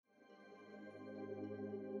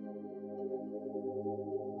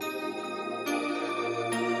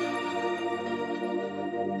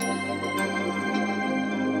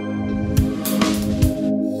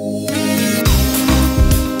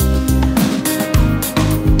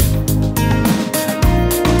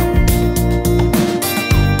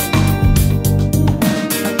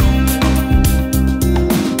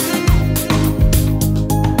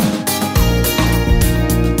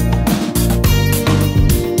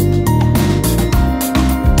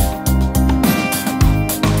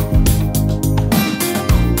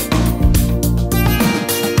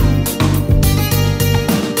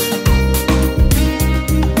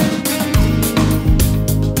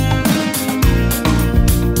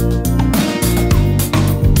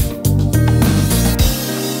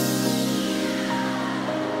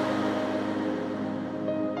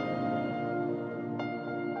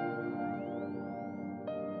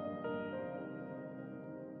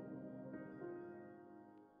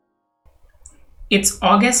It's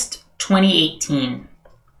August 2018.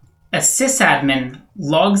 A sysadmin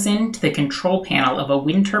logs into the control panel of a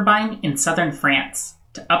wind turbine in southern France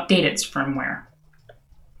to update its firmware.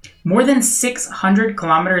 More than 600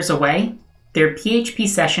 kilometers away, their PHP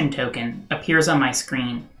session token appears on my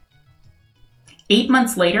screen. 8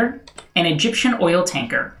 months later, an Egyptian oil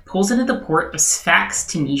tanker pulls into the port of Sfax,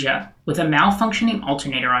 Tunisia, with a malfunctioning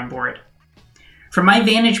alternator on board. From my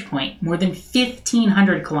vantage point, more than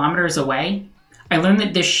 1,500 kilometers away, I learn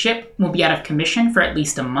that this ship will be out of commission for at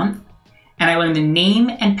least a month, and I learn the name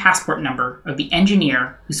and passport number of the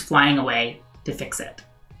engineer who's flying away to fix it.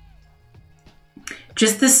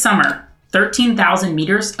 Just this summer, 13,000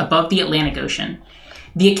 meters above the Atlantic Ocean,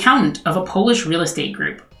 the accountant of a Polish real estate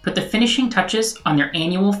group put the finishing touches on their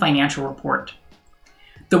annual financial report.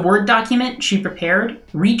 The Word document she prepared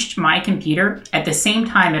reached my computer at the same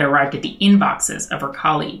time it arrived at the inboxes of her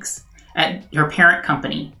colleagues at her parent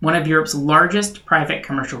company, one of Europe's largest private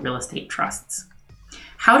commercial real estate trusts.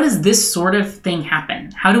 How does this sort of thing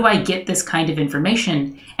happen? How do I get this kind of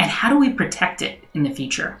information, and how do we protect it in the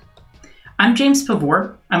future? I'm James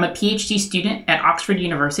Pavor. I'm a PhD student at Oxford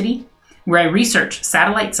University, where I research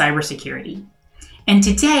satellite cybersecurity. And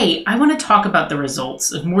today, I want to talk about the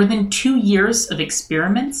results of more than 2 years of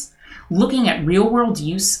experiments looking at real-world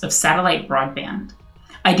use of satellite broadband.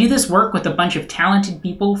 I do this work with a bunch of talented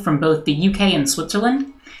people from both the UK and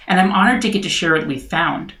Switzerland, and I'm honored to get to share what we've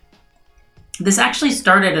found. This actually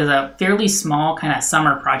started as a fairly small kind of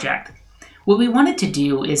summer project. What we wanted to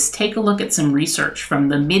do is take a look at some research from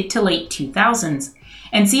the mid to late 2000s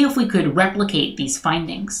and see if we could replicate these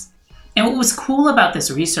findings. And what was cool about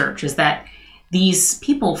this research is that these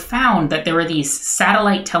people found that there were these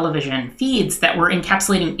satellite television feeds that were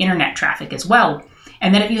encapsulating internet traffic as well,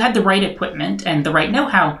 and that if you had the right equipment and the right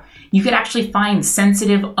know-how, you could actually find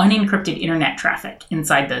sensitive, unencrypted internet traffic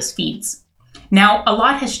inside those feeds. Now, a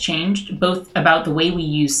lot has changed, both about the way we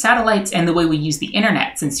use satellites and the way we use the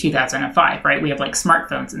internet since 2005, right? We have like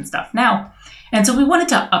smartphones and stuff now. And so we wanted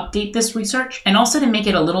to update this research and also to make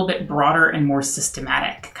it a little bit broader and more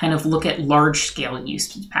systematic, kind of look at large-scale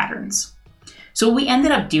use patterns. So what we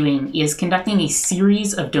ended up doing is conducting a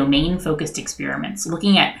series of domain-focused experiments,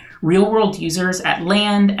 looking at real-world users at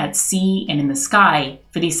land, at sea, and in the sky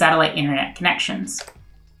for these satellite internet connections.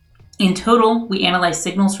 In total, we analyzed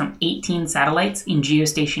signals from 18 satellites in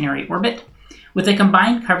geostationary orbit, with a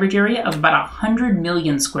combined coverage area of about 100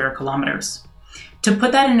 million square kilometers. To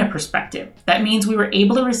put that into perspective, that means we were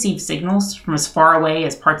able to receive signals from as far away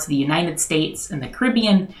as parts of the United States and the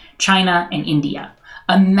Caribbean, China, and India,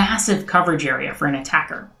 a massive coverage area for an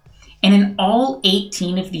attacker. And in all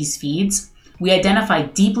 18 of these feeds, we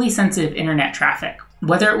identified deeply sensitive internet traffic,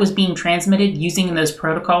 whether it was being transmitted using those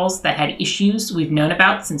protocols that had issues we've known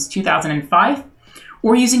about since 2005,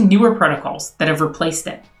 or using newer protocols that have replaced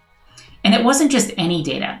it. And it wasn't just any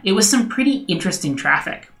data, it was some pretty interesting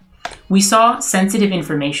traffic. We saw sensitive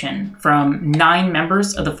information from 9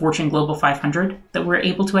 members of the Fortune Global 500 that we were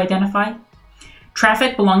able to identify,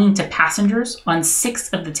 traffic belonging to passengers on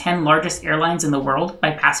 6 of the 10 largest airlines in the world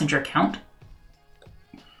by passenger count,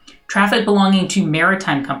 traffic belonging to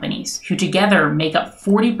maritime companies, who together make up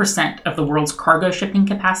 40% of the world's cargo shipping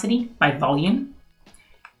capacity by volume,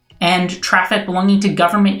 and traffic belonging to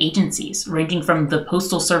government agencies, ranging from the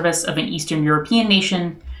postal service of an Eastern European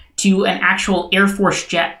nation to an actual Air Force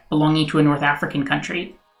jet belonging to a North African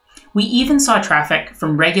country. We even saw traffic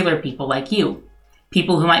from regular people like you,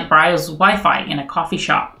 people who might browse Wi-Fi in a coffee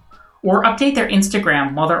shop, or update their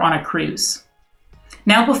Instagram while they're on a cruise.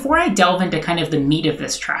 Now, before I delve into kind of the meat of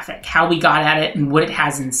this traffic, how we got at it and what it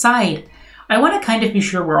has inside, I want to kind of be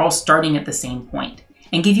sure we're all starting at the same point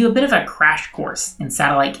and give you a bit of a crash course in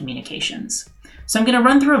satellite communications. So I'm going to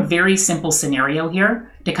run through a very simple scenario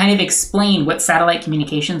here to kind of explain what satellite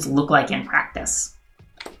communications look like in practice.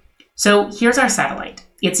 So here's our satellite.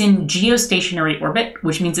 It's in geostationary orbit,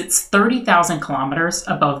 which means it's 30,000 kilometers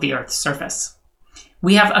above the Earth's surface.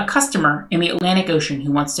 We have a customer in the Atlantic Ocean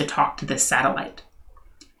who wants to talk to this satellite.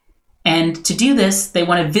 And to do this, they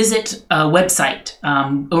want to visit a website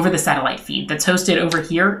over the satellite feed that's hosted over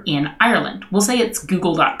here in Ireland. We'll say it's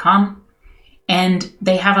google.com. And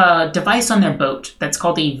they have a device on their boat that's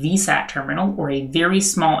called a VSAT terminal, or a very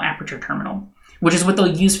small aperture terminal, which is what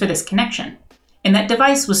they'll use for this connection. And that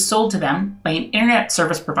device was sold to them by an internet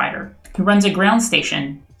service provider who runs a ground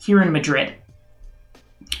station here in Madrid.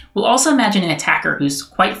 We'll also imagine an attacker who's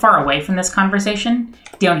quite far away from this conversation,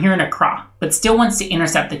 down here in Accra, but still wants to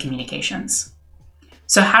intercept the communications.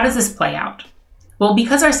 So how does this play out? Well,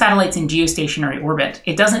 because our satellite's in geostationary orbit,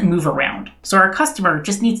 it doesn't move around. So our customer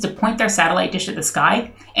just needs to point their satellite dish at the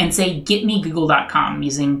sky and say, "Get me google.com,"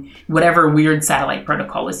 using whatever weird satellite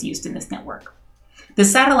protocol is used in this network. The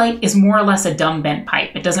satellite is more or less a dumb bent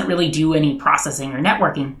pipe. It doesn't really do any processing or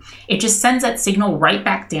networking. It just sends that signal right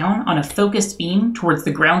back down on a focused beam towards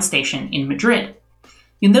the ground station in Madrid.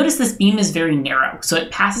 You'll notice this beam is very narrow, so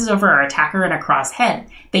it passes over our attacker in a crosshead.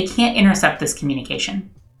 They can't intercept this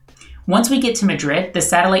communication. Once we get to Madrid, the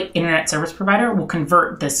satellite internet service provider will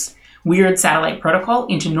convert this weird satellite protocol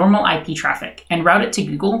into normal IP traffic and route it to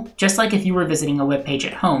Google, just like if you were visiting a web page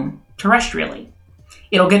at home, terrestrially.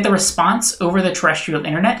 It'll get the response over the terrestrial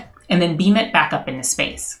internet and then beam it back up into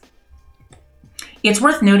space. It's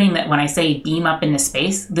worth noting that when I say beam up into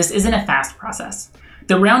space, this isn't a fast process.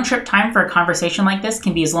 The round trip time for a conversation like this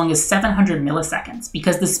can be as long as 700 milliseconds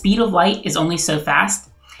because the speed of light is only so fast,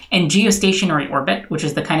 and geostationary orbit, which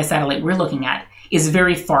is the kind of satellite we're looking at, is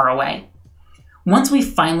very far away. Once we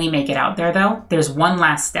finally make it out there, though, there's one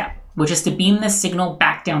last step, which is to beam this signal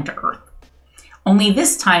back down to Earth. Only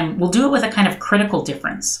this time, we'll do it with a kind of critical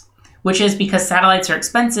difference, which is because satellites are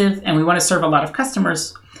expensive and we want to serve a lot of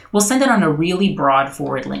customers, we'll send it on a really broad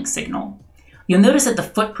forward link signal. You'll notice that the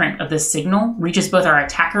footprint of this signal reaches both our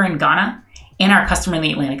attacker in Ghana and our customer in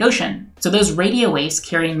the Atlantic Ocean. So those radio waves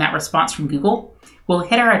carrying that response from Google will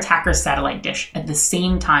hit our attacker's satellite dish at the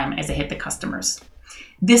same time as they hit the customer's.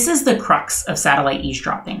 This is the crux of satellite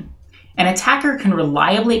eavesdropping. An attacker can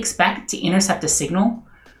reliably expect to intercept a signal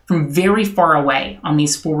from very far away on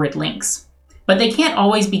these forward links. But they can't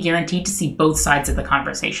always be guaranteed to see both sides of the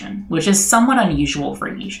conversation, which is somewhat unusual for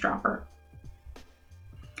an eavesdropper.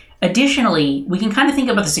 Additionally, we can kind of think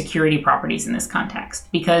about the security properties in this context,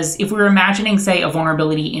 because if we were imagining, say, a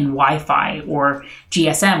vulnerability in Wi-Fi or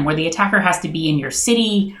GSM, where the attacker has to be in your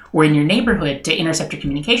city or in your neighborhood to intercept your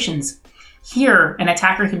communications, here, an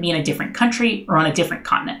attacker could be in a different country or on a different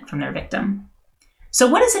continent from their victim. So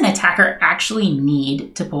what does an attacker actually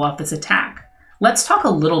need to pull off this attack? Let's talk a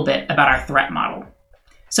little bit about our threat model.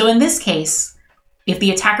 So in this case, if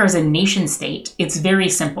the attacker is a nation state, it's very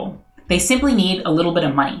simple. They simply need a little bit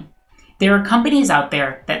of money. There are companies out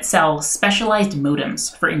there that sell specialized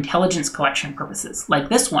modems for intelligence collection purposes, like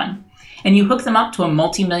this one, and you hook them up to a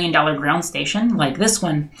multi-million-dollar ground station, like this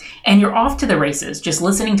one, and you're off to the races, just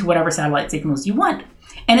listening to whatever satellite signals you want.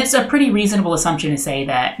 And it's a pretty reasonable assumption to say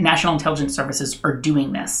that national intelligence services are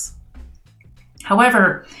doing this.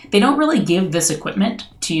 However, they don't really give this equipment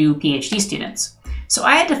to PhD students. So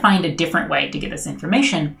I had to find a different way to get this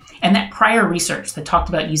information, and that prior research that talked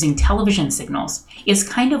about using television signals is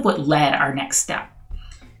kind of what led our next step.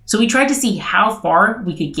 So we tried to see how far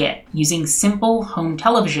we could get using simple home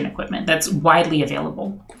television equipment that's widely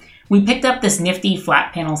available. We picked up this nifty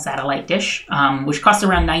flat panel satellite dish, which cost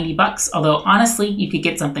around $90, although honestly, you could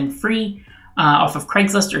get something free off of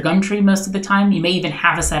Craigslist or Gumtree most of the time. You may even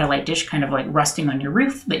have a satellite dish kind of like rusting on your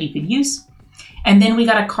roof that you could use. And then we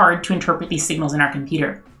got a card to interpret these signals in our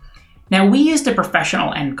computer. Now, we used a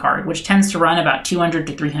professional end card, which tends to run about $200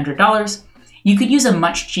 to $300. You could use a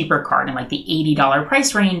much cheaper card in like the $80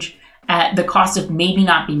 price range at the cost of maybe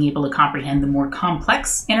not being able to comprehend the more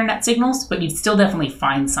complex internet signals, but you'd still definitely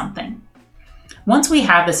find something. Once we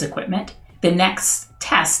have this equipment, the next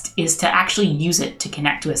test is to actually use it to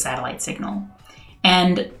connect to a satellite signal.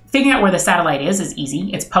 And figuring out where the satellite is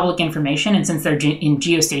easy. It's public information, and since they're in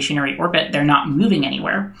geostationary orbit, they're not moving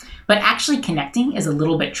anywhere. But actually connecting is a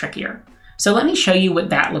little bit trickier. So let me show you what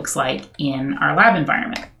that looks like in our lab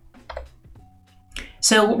environment.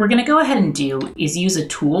 So what we're going to go ahead and do is use a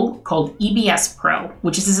tool called EBS Pro,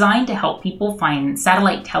 which is designed to help people find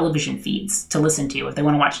satellite television feeds to listen to if they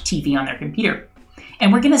want to watch TV on their computer.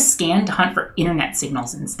 And we're going to scan to hunt for internet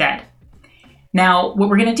signals instead. Now, what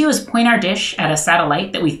we're going to do is point our dish at a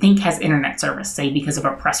satellite that we think has internet service, say because of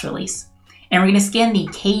a press release. And we're going to scan the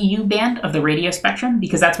KU band of the radio spectrum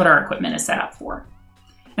because that's what our equipment is set up for.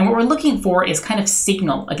 And what we're looking for is kind of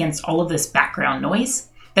signal against all of this background noise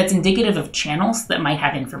that's indicative of channels that might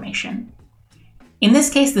have information. In this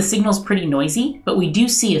case, the signal's pretty noisy, but we do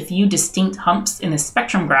see a few distinct humps in the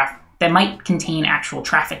spectrum graph that might contain actual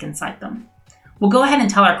traffic inside them. We'll go ahead and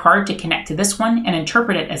tell our card to connect to this one and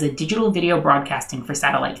interpret it as a digital video broadcasting for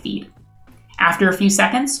satellite feed. After a few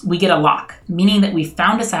seconds, we get a lock, meaning that we've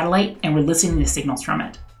found a satellite and we're listening to signals from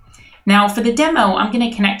it. Now, for the demo, I'm going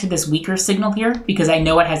to connect to this weaker signal here because I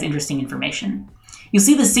know it has interesting information. You'll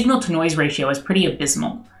see the signal-to-noise ratio is pretty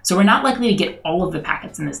abysmal, so we're not likely to get all of the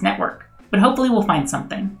packets in this network, but hopefully we'll find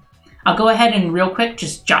something. I'll go ahead and real quick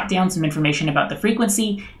just jot down some information about the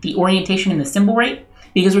frequency, the orientation, and the symbol rate,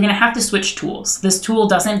 because we're going to have to switch tools. This tool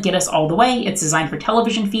doesn't get us all the way. It's designed for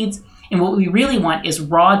television feeds, And what we really want is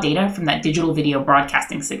raw data from that digital video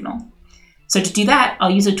broadcasting signal. So to do that,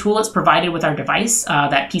 I'll use a tool that's provided with our device,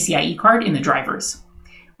 that PCIe card in the drivers.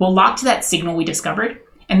 We'll lock to that signal we discovered,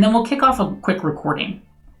 and then we'll kick off a quick recording.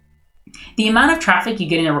 The amount of traffic you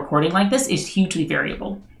get in a recording like this is hugely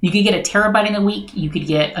variable. You could get a terabyte in a week, you could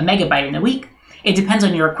get a megabyte in a week. It depends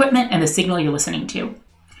on your equipment and the signal you're listening to.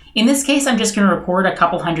 In this case, I'm just going to record a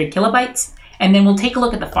couple hundred kilobytes, and then we'll take a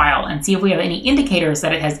look at the file and see if we have any indicators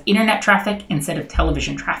that it has internet traffic instead of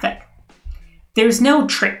television traffic. There's no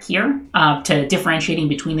trick here to differentiating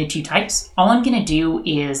between the two types. All I'm going to do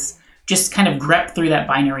is just kind of grep through that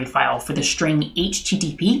binary file for the string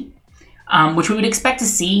HTTP, which we would expect to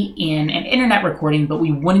see in an internet recording, but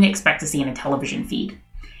we wouldn't expect to see in a television feed.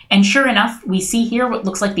 And sure enough, we see here what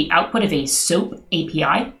looks like the output of a SOAP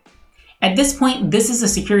API. At this point, this is a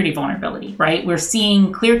security vulnerability, right? We're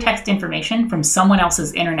seeing clear text information from someone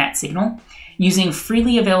else's internet signal using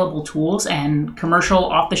freely available tools and commercial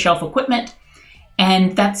off-the-shelf equipment.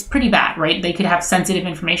 And that's pretty bad, right? They could have sensitive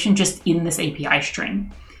information just in this API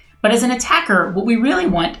string. But as an attacker, what we really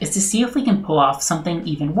want is to see if we can pull off something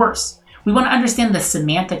even worse. We want to understand the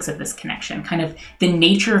semantics of this connection, kind of the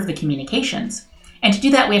nature of the communications. And to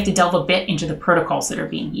do that, we have to delve a bit into the protocols that are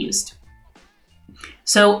being used.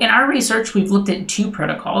 So in our research, we've looked at two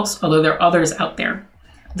protocols, although there are others out there.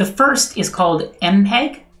 The first is called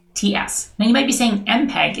MPEG-TS. Now you might be saying,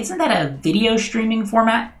 MPEG, isn't that a video streaming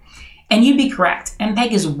format? And you'd be correct.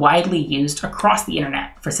 MPEG is widely used across the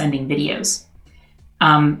internet for sending videos.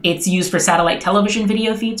 It's used for satellite television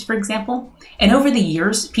video feeds, for example. And over the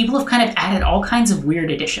years, people have kind of added all kinds of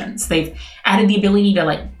weird additions. They've added the ability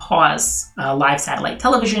to pause live satellite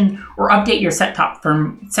television or update your set-top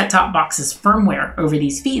box's firmware over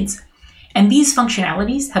these feeds. And these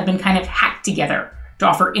functionalities have been kind of hacked together to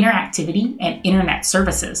offer interactivity and internet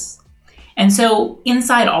services. And so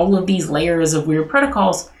inside all of these layers of weird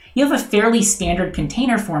protocols, you have a fairly standard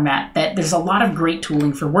container format that there's a lot of great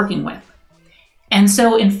tooling for working with. And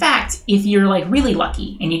so, in fact, if you're really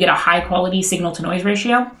lucky and you get a high quality signal to noise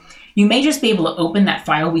ratio, you may just be able to open that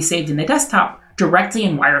file we saved in the desktop directly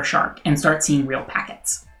in Wireshark and start seeing real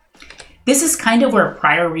packets. This is kind of where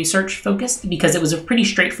prior research focused because it was a pretty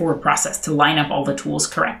straightforward process to line up all the tools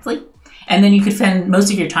correctly. And then you could spend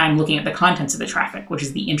most of your time looking at the contents of the traffic, which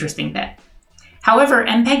is the interesting bit. However,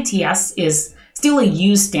 MPEG-TS is still a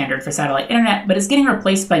used standard for satellite internet, but it's getting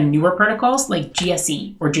replaced by newer protocols like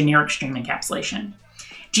GSE, or generic stream encapsulation.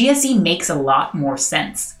 GSE makes a lot more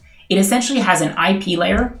sense. It essentially has an IP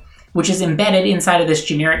layer, which is embedded inside of this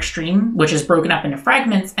generic stream, which is broken up into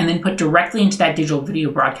fragments and then put directly into that digital video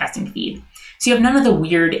broadcasting feed. So you have none of the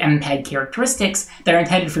weird MPEG characteristics that are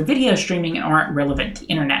intended for video streaming and aren't relevant to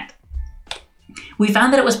internet. We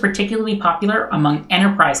found that it was particularly popular among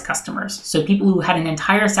enterprise customers, so people who had an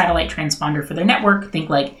entire satellite transponder for their network, think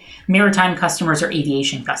like maritime customers or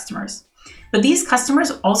aviation customers. But these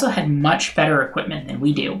customers also had much better equipment than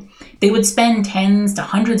we do. They would spend tens to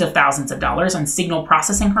hundreds of thousands of dollars on signal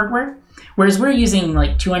processing hardware, whereas we're using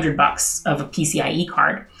 $200 of a PCIe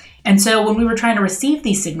card. And so when we were trying to receive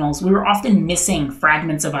these signals, we were often missing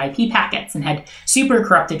fragments of IP packets and had super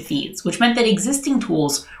corrupted feeds, which meant that existing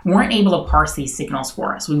tools weren't able to parse these signals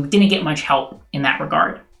for us. We didn't get much help in that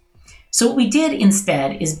regard. So what we did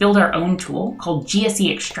instead is build our own tool called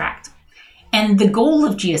GSE Extract. And the goal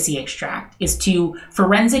of GSE Extract is to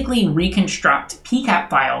forensically reconstruct PCAP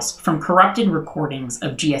files from corrupted recordings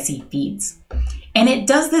of GSE feeds. And it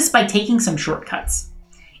does this by taking some shortcuts.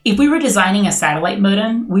 If we were designing a satellite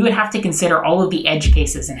modem, we would have to consider all of the edge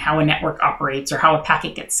cases and how a network operates or how a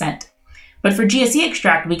packet gets sent. But for GSE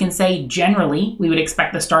Extract, we can say generally we would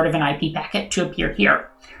expect the start of an IP packet to appear here,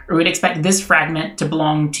 or we'd expect this fragment to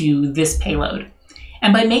belong to this payload.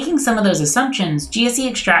 And by making some of those assumptions, GSE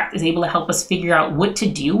Extract is able to help us figure out what to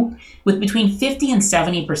do with between 50 and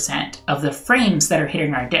 70% of the frames that are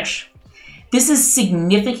hitting our dish. This is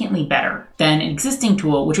significantly better than an existing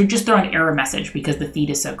tool, which would just throw an error message because the feed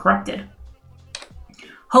is so corrupted.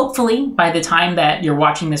 Hopefully, by the time that you're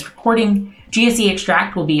watching this recording, GSE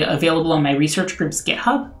Extract will be available on my research group's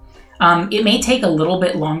GitHub. It may take a little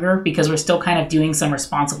bit longer because we're still kind of doing some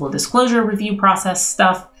responsible disclosure review process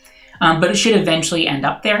stuff, but it should eventually end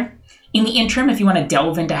up there. In the interim, if you want to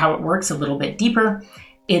delve into how it works a little bit deeper,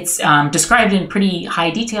 it's described in pretty high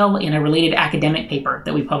detail in a related academic paper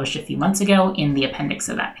that we published a few months ago in the appendix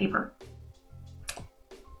of that paper.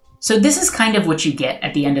 So this is kind of what you get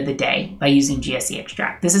at the end of the day by using GSE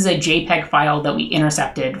Extract. This is a JPEG file that we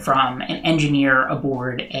intercepted from an engineer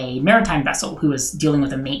aboard a maritime vessel who was dealing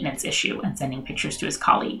with a maintenance issue and sending pictures to his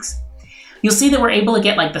colleagues. you'll see that we're able to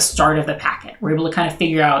get like the start of the packet. We're able to kind of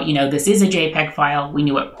figure out, this is a JPEG file. We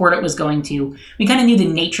knew what port it was going to. We kind of knew the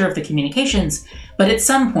nature of the communications, but at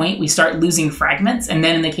some point we start losing fragments. And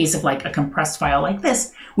then in the case of like a compressed file like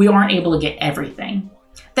this, we aren't able to get everything.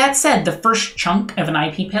 That said, the first chunk of an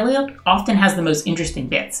IP payload often has the most interesting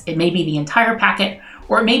bits. It may be the entire packet,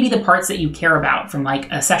 or it may be the parts that you care about from like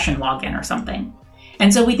a session login or something.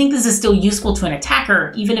 And so we think this is still useful to an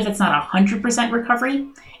attacker, even if it's not 100% recovery,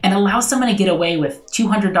 and allows someone to get away with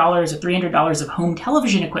 $200 or $300 of home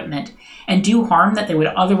television equipment and do harm that they would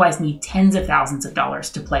otherwise need tens of thousands of dollars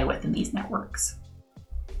to play with in these networks.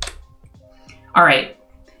 All right,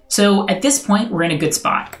 so at this point, we're in a good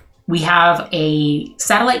spot. We have a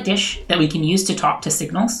satellite dish that we can use to talk to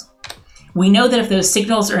signals. We know that if those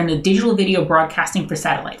signals are in the digital video broadcasting for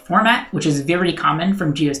satellite format, which is very common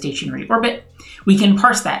from geostationary orbit, we can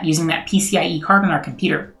parse that using that PCIe card on our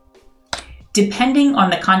computer. Depending on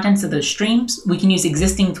the contents of those streams, we can use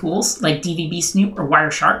existing tools like DVB Snoop or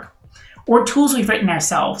Wireshark, or tools we've written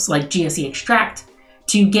ourselves like GSE Extract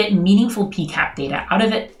to get meaningful PCAP data out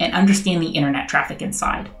of it and understand the internet traffic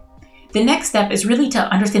inside. The next step is really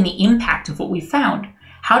to understand the impact of what we found.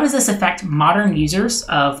 How does this affect modern users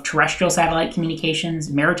of terrestrial satellite communications,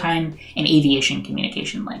 maritime, and aviation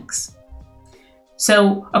communication links?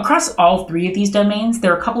 So across all three of these domains,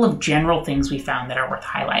 there are a couple of general things we found that are worth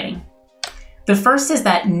highlighting. The first is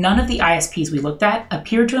that none of the ISPs we looked at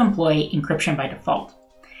appear to employ encryption by default.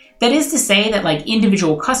 That is to say that like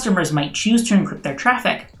individual customers might choose to encrypt their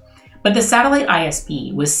traffic, but the satellite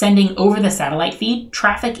ISP was sending over the satellite feed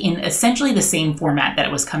traffic in essentially the same format that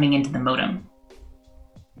it was coming into the modem.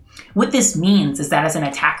 What this means is that as an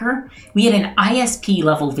attacker, we had an ISP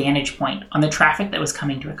level vantage point on the traffic that was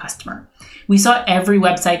coming to a customer. We saw every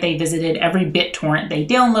website they visited, every BitTorrent they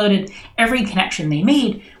downloaded, every connection they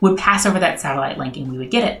made would pass over that satellite link and we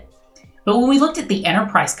would get it. But when we looked at the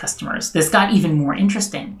enterprise customers, this got even more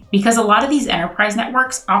interesting because a lot of these enterprise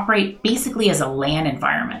networks operate basically as a LAN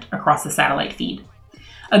environment across the satellite feed.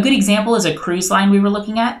 A good example is a cruise line we were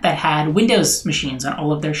looking at that had Windows machines on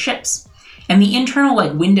all of their ships. And the internal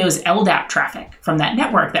Windows LDAP traffic from that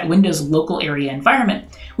network, that Windows local area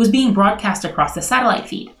environment, was being broadcast across the satellite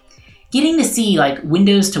feed. Getting to see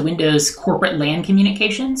Windows to Windows corporate LAN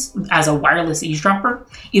communications as a wireless eavesdropper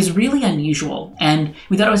is really unusual. And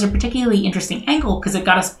we thought it was a particularly interesting angle because it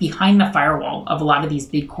got us behind the firewall of a lot of these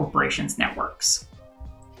big corporations' networks.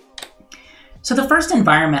 So the first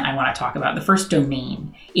environment I want to talk about, the first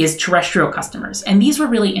domain, is terrestrial customers. And these were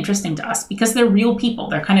really interesting to us because they're real people.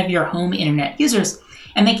 They're kind of your home internet users,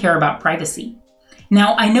 and they care about privacy.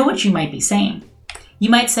 Now, I know what you might be saying.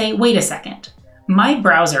 You might say, wait a second. My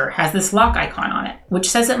browser has this lock icon on it, which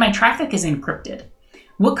says that my traffic is encrypted.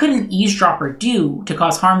 What could an eavesdropper do to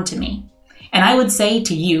cause harm to me? And I would say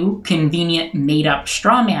to you, convenient, made-up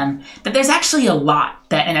straw man, that there's actually a lot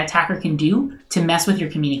that an attacker can do to mess with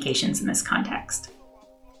your communications in this context.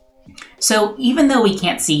 So even though we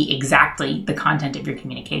can't see exactly the content of your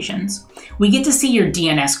communications, we get to see your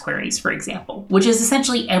DNS queries, for example, which is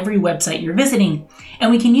essentially every website you're visiting,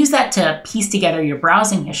 and we can use that to piece together your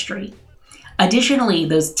browsing history. Additionally,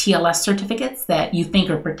 those TLS certificates that you think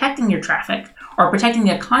are protecting your traffic are protecting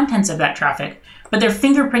the contents of that traffic, but they're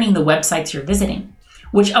fingerprinting the websites you're visiting,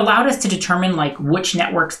 which allowed us to determine which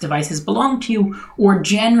networks devices belong to or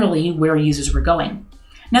generally where users were going.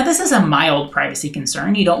 Now, this is a mild privacy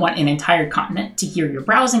concern. You don't want an entire continent to hear your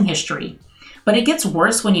browsing history, but it gets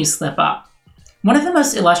worse when you slip up. One of the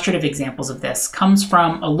most illustrative examples of this comes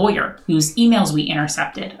from a lawyer whose emails we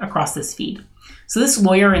intercepted across this feed. So this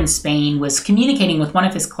lawyer in Spain was communicating with one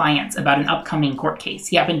of his clients about an upcoming court case.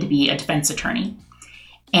 He happened to be a defense attorney.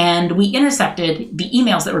 And we intercepted the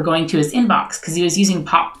emails that were going to his inbox because he was using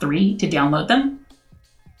POP3 to download them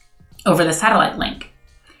over the satellite link.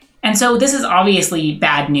 And so this is obviously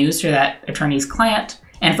bad news for that attorney's client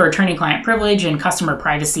and for attorney-client privilege and customer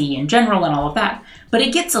privacy in general and all of that. But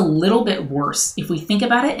it gets a little bit worse if we think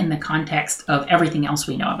about it in the context of everything else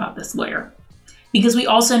we know about this lawyer. Because we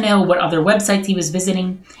also know what other websites he was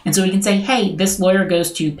visiting. And so we can say, hey, this lawyer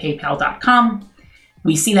goes to paypal.com.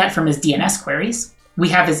 We see that from his DNS queries. We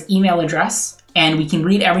have his email address, and we can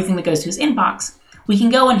read everything that goes to his inbox. We can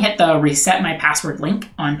go and hit the reset my password link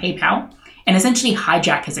on PayPal and essentially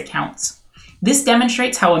hijack his accounts. This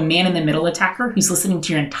demonstrates how a man-in-the-middle attacker who's listening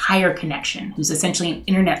to your entire connection, who's essentially an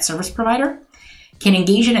internet service provider, can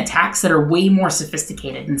engage in attacks that are way more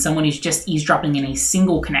sophisticated than someone who's just eavesdropping in a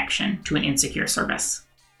single connection to an insecure service.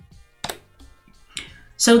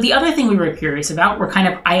 So the other thing we were curious about were kind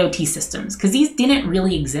of IoT systems, because these didn't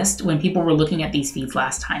really exist when people were looking at these feeds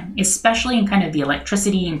last time, especially in kind of the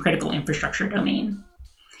electricity and critical infrastructure domain.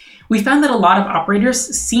 we found that a lot of operators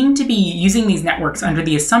seemed to be using these networks under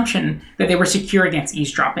the assumption that they were secure against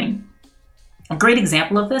eavesdropping. A great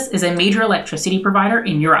example of this is a major electricity provider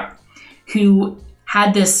in Europe who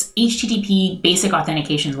had this HTTP basic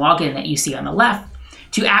authentication login that you see on the left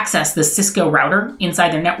to access the Cisco router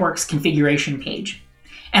inside their network's configuration page.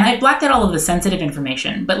 And I blacked out all of the sensitive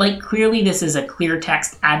information, but clearly this is a clear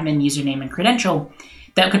text admin username and credential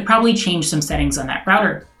that could probably change some settings on that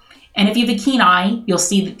router. And if you have a keen eye, you'll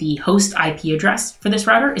see that the host IP address for this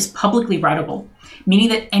router is publicly routable, meaning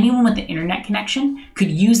that anyone with an internet connection could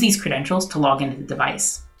use these credentials to log into the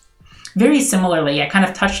device. Very similarly, I kind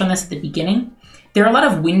of touched on this at the beginning, there are a lot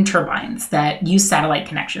of wind turbines that use satellite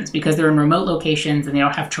connections because they're in remote locations and they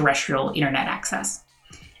don't have terrestrial internet access.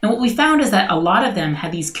 And what we found is that a lot of them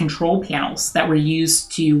had these control panels that were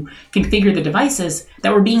used to configure the devices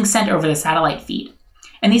that were being sent over the satellite feed.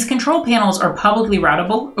 And these control panels are publicly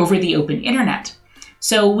routable over the open internet.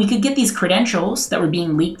 So we could get these credentials that were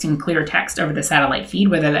being leaked in clear text over the satellite feed,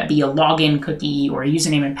 whether that be a login cookie or a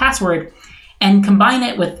username and password, and combine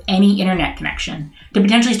it with any internet connection to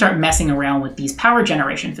potentially start messing around with these power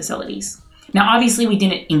generation facilities. Now, obviously, we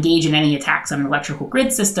didn't engage in any attacks on an electrical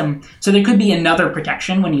grid system, so there could be another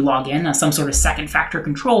protection when you log in, some sort of second factor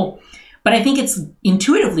control, but I think it's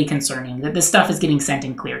intuitively concerning that this stuff is getting sent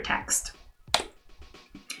in clear text.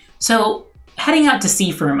 So, heading out to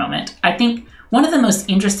sea for a moment, I think one of the most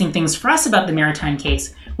interesting things for us about the Maritime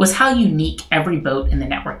case was how unique every boat in the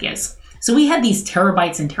network is. So we had these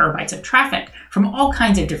terabytes and terabytes of traffic from all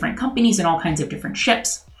kinds of different companies and all kinds of different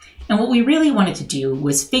ships. And what we really wanted to do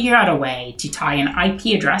was figure out a way to tie an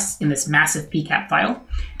IP address in this massive PCAP file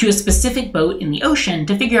to a specific boat in the ocean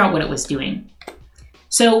to figure out what it was doing.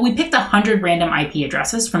 So we picked 100 random IP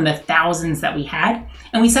addresses from the thousands that we had,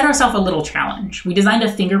 and we set ourselves a little challenge. We designed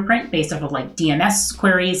a fingerprint based off of DNS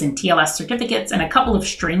queries and TLS certificates and a couple of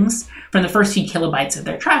strings from the first few kilobytes of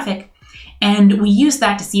their traffic, and we used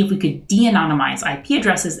that to see if we could de-anonymize IP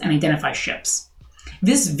addresses and identify ships.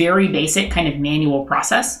 This very basic kind of manual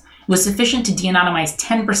process was sufficient to de-anonymize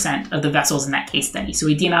 10% of the vessels in that case study. So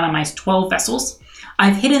we de-anonymized 12 vessels.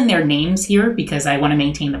 I've hidden their names here because I want to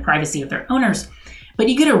maintain the privacy of their owners, but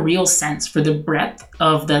you get a real sense for the breadth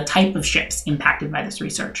of the type of ships impacted by this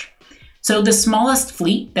research. So the smallest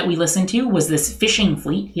fleet that we listened to was this fishing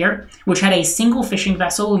fleet here, which had a single fishing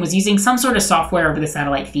vessel and was using some sort of software over the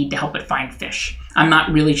satellite feed to help it find fish. I'm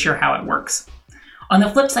not really sure how it works. On the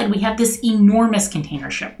flip side, we have this enormous container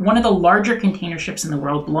ship, one of the larger container ships in the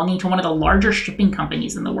world, belonging to one of the larger shipping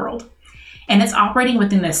companies in the world. And it's operating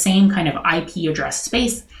within the same kind of IP address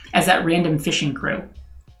space as that random fishing crew.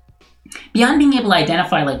 Beyond being able to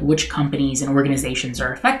identify which companies and organizations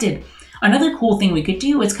are affected, another cool thing we could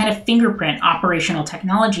do is kind of fingerprint operational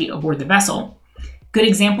technology aboard the vessel. Good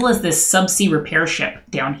example is this subsea repair ship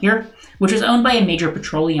down here, which is owned by a major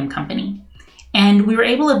petroleum company. And we were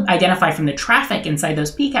able to identify from the traffic inside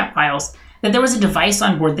those PCAP files that there was a device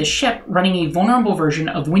on board this ship running a vulnerable version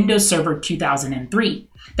of Windows Server 2003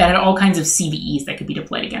 that had all kinds of CVEs that could be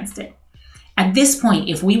deployed against it. At this point,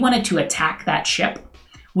 if we wanted to attack that ship,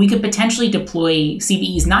 we could potentially deploy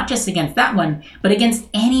CVEs not just against that one, but against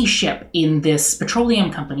any ship in this petroleum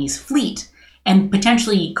company's fleet and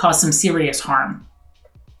potentially cause some serious harm.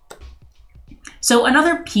 So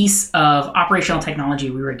another piece of operational technology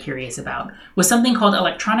we were curious about was something called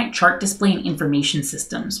Electronic Chart Display and Information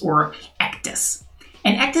Systems, or ECDIS.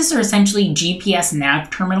 And ECDIS are essentially GPS nav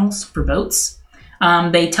terminals for boats.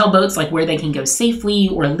 They tell boats where they can go safely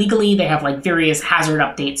or legally. They have various hazard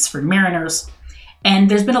updates for mariners. And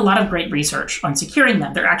there's been a lot of great research on securing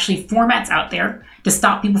them. There are actually formats out there to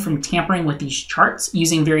stop people from tampering with these charts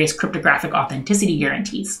using various cryptographic authenticity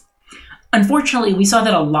guarantees. Unfortunately, we saw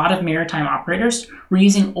that a lot of maritime operators were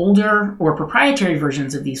using older or proprietary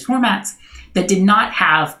versions of these formats that did not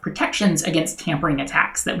have protections against tampering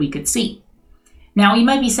attacks that we could see. Now, you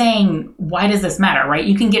might be saying, why does this matter, right?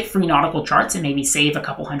 You can get free nautical charts and maybe save a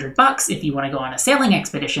couple $100 if you want to go on a sailing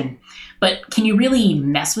expedition, but can you really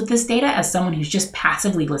mess with this data as someone who's just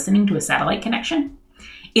passively listening to a satellite connection?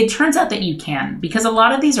 It turns out that you can, because a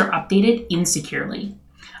lot of these are updated insecurely.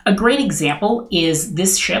 A great example is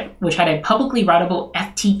this ship, which had a publicly routable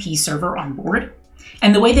FTP server on board.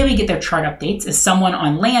 And the way they would get their chart updates is someone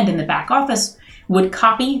on land in the back office would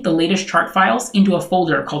copy the latest chart files into a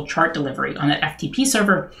folder called Chart Delivery on that FTP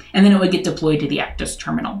server, and then it would get deployed to the ECDIS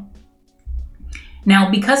terminal. Now,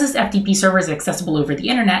 because this FTP server is accessible over the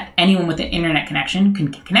internet, anyone with an internet connection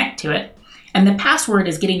can connect to it, and the password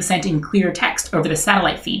is getting sent in clear text over the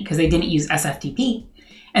satellite feed because they didn't use SFTP.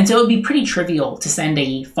 And so it would be pretty trivial to send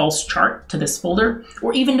a false chart to this folder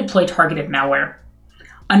or even deploy targeted malware.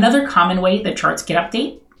 Another common way that charts get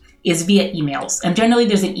is via emails. And generally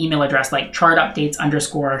there's an email address like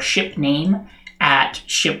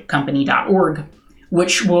chartupdates_shipname@shipcompany.org,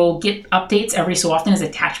 which will get updates every so often as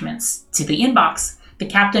attachments to the inbox. The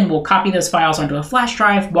captain will copy those files onto a flash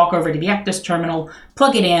drive, walk over to the Ecdist terminal,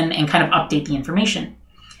 plug it in, and kind of update the information.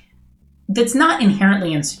 That's not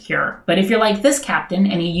inherently insecure, but if you're like this captain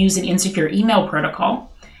and you use an insecure email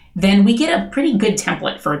protocol, then we get a pretty good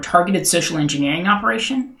template for a targeted social engineering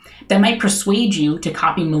operation that might persuade you to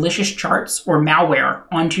copy malicious charts or malware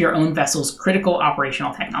onto your own vessel's critical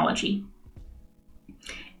operational technology.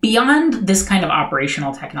 Beyond this kind of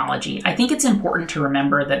operational technology, I think it's important to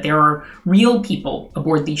remember that there are real people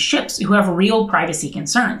aboard these ships who have real privacy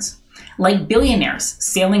concerns, like billionaires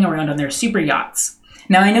sailing around on their super yachts.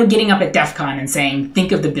 Now, I know getting up at DEF CON and saying,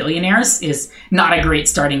 think of the billionaires, is not a great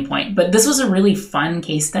starting point, but this was a really fun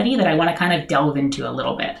case study that I want to kind of delve into a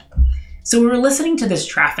little bit. So we were listening to this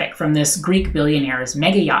traffic from this Greek billionaire's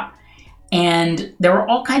mega yacht, and there were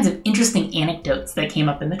all kinds of interesting anecdotes that came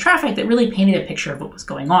up in the traffic that really painted a picture of what was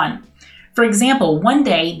going on. For example, one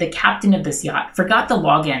day, the captain of this yacht forgot to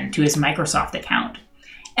log in to his Microsoft account.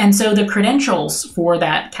 And so the credentials for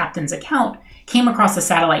that captain's account came across the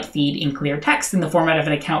satellite feed in clear text in the format of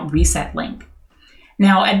an account reset link.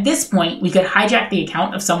 Now, at this point, we could hijack the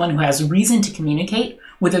account of someone who has reason to communicate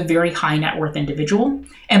with a very high net worth individual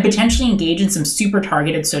and potentially engage in some super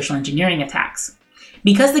targeted social engineering attacks.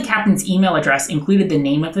 Because the captain's email address included the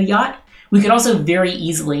name of the yacht, we could also very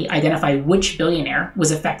easily identify which billionaire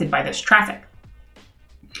was affected by this traffic.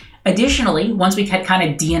 Additionally, once we had kind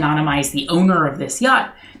of de-anonymized the owner of this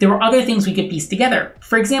yacht, there were other things we could piece together.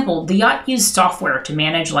 For example, the yacht used software to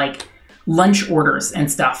manage like lunch orders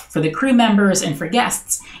and stuff for the crew members and for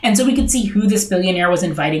guests. And so we could see who this billionaire was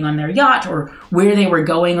inviting on their yacht or where they were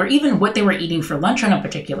going or even what they were eating for lunch on a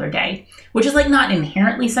particular day, which is like not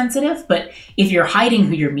inherently sensitive, but if you're hiding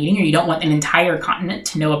who you're meeting or you don't want an entire continent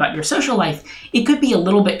to know about your social life, it could be a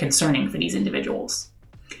little bit concerning for these individuals.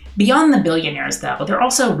 Beyond the billionaires, though, there are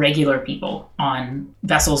also regular people on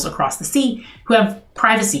vessels across the sea who have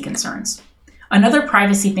privacy concerns. Another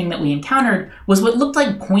privacy thing that we encountered was what looked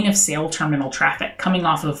like point-of-sale terminal traffic coming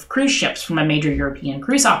off of cruise ships from a major European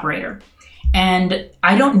cruise operator. And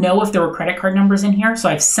I don't know if there were credit card numbers in here, so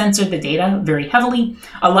I've censored the data very heavily.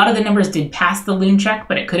 A lot of the numbers did pass the loon check,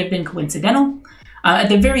 but it could have been coincidental. At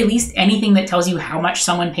the very least, anything that tells you how much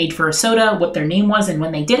someone paid for a soda, what their name was, and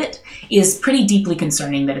when they did it is pretty deeply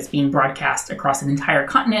concerning that it's being broadcast across an entire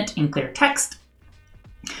continent in clear text.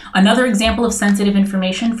 Another example of sensitive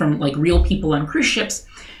information from like real people on cruise ships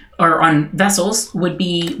or on vessels would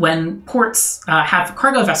be when ports have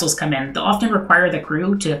cargo vessels come in. They'll often require the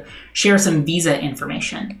crew to share some visa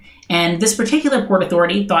information. And this particular port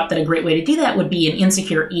authority thought that a great way to do that would be an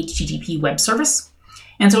insecure HTTP web service.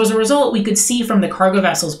 And so as a result, we could see from the cargo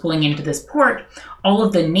vessels pulling into this port all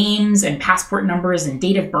of the names and passport numbers and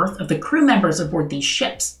date of birth of the crew members aboard these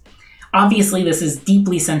ships. Obviously, this is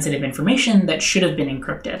deeply sensitive information that should have been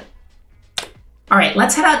encrypted. All right,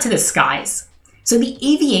 let's head out to the skies. So the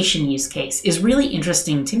aviation use case is really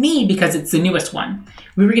interesting to me because it's the newest one.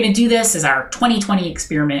 We were going to do this as our 2020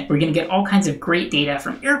 experiment. We're going to get all kinds of great data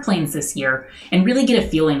from airplanes this year and really get a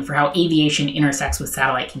feeling for how aviation intersects with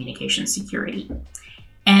satellite communication security.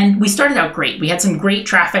 And we started out great. We had some great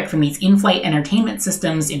traffic from these in-flight entertainment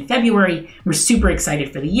systems in February. We're super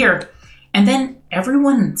excited for the year. And then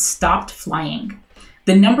everyone stopped flying.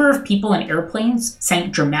 The number of people in airplanes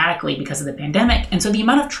sank dramatically because of the pandemic, and so the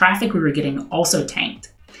amount of traffic we were getting also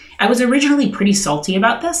tanked. I was originally pretty salty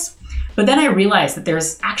about this, but then I realized that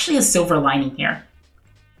there's actually a silver lining here.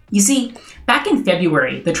 You see, back in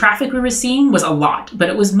February, the traffic we were seeing was a lot, but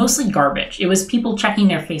it was mostly garbage. It was people checking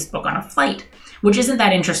their Facebook on a flight, which isn't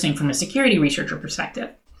that interesting from a security researcher perspective.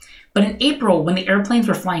 But in April, when the airplanes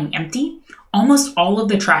were flying empty, almost all of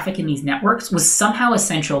the traffic in these networks was somehow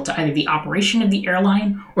essential to either the operation of the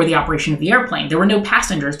airline or the operation of the airplane. There were no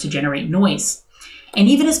passengers to generate noise. And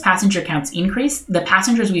even as passenger counts increased, the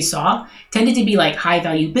passengers we saw tended to be like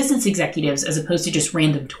high-value business executives as opposed to just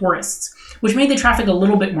random tourists, which made the traffic a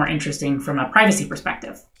little bit more interesting from a privacy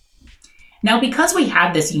perspective. Now, because we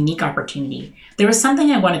had this unique opportunity, there was something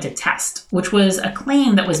I wanted to test, which was a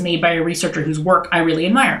claim that was made by a researcher whose work I really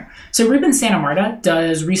admire. So Ruben Santamarta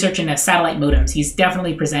does research into satellite modems. He's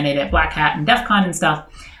definitely presented at Black Hat and DEF CON and stuff,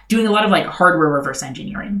 doing a lot of like hardware reverse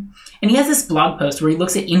engineering. And he has this blog post where he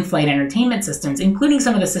looks at in-flight entertainment systems, including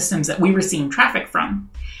some of the systems that we were seeing traffic from.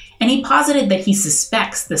 And he posited that he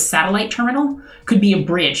suspects the satellite terminal could be a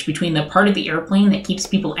bridge between the part of the airplane that keeps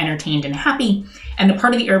people entertained and happy and the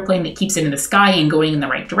part of the airplane that keeps it in the sky and going in the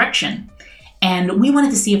right direction. And we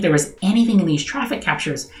wanted to see if there was anything in these traffic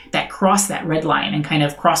captures that crossed that red line and kind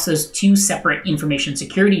of crossed those two separate information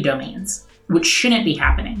security domains, which shouldn't be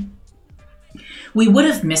happening. We would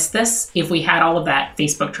have missed this if we had all of that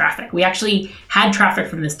Facebook traffic. We actually had traffic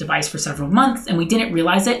from this device for several months, and we didn't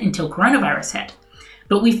realize it until coronavirus hit.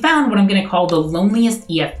 But we found what I'm going to call the loneliest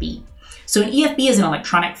EFB. So an EFB is an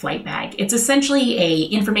electronic flight bag. It's essentially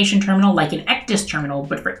an information terminal like an ECDIS terminal,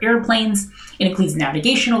 but for airplanes. It includes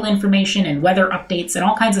navigational information and weather updates and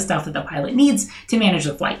all kinds of stuff that the pilot needs to manage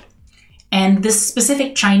the flight. And this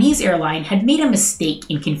specific Chinese airline had made a mistake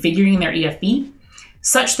in configuring their EFB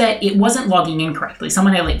such that it wasn't logging in correctly.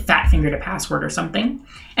 Someone had fat-fingered a password or something.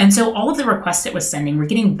 And so all of the requests it was sending were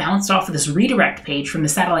getting bounced off of this redirect page from the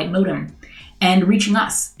satellite modem and reaching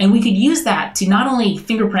us. And we could use that to not only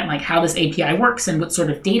fingerprint how this API works and what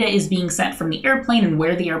sort of data is being sent from the airplane and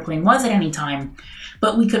where the airplane was at any time,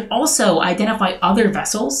 but we could also identify other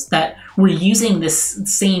vessels that were using this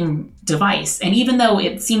same device. And even though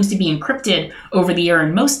it seems to be encrypted over the air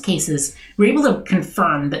in most cases, we're able to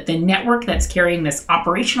confirm that the network that's carrying this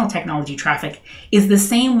operational technology traffic is the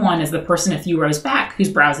same one as the person a few rows back who's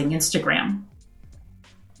browsing Instagram.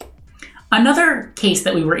 Another case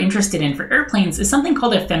that we were interested in for airplanes is something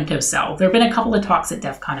called a femtocell. There have been a couple of talks at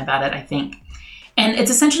DEF CON about it, I think. And it's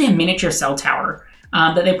essentially a miniature cell tower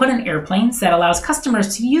that they put in airplanes that allows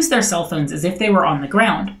customers to use their cell phones as if they were on the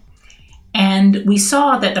ground. And we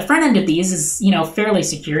saw that the front end of these is, fairly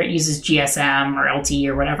secure. It uses GSM or LTE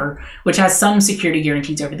or whatever, which has some security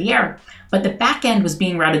guarantees over the air. But the back end was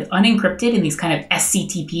being routed unencrypted in these kind of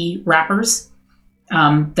SCTP wrappers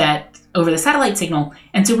that over the satellite signal.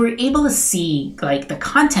 And so we're able to see the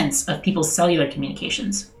contents of people's cellular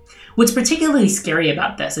communications. What's particularly scary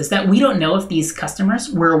about this is that we don't know if these customers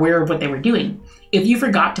were aware of what they were doing. If you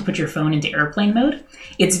forgot to put your phone into airplane mode,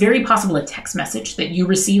 it's very possible a text message that you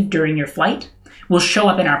received during your flight will show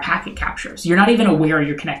up in our packet captures. You're not even aware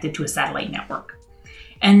you're connected to a satellite network.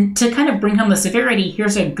 And to kind of bring home the severity,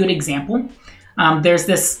 here's a good example. There's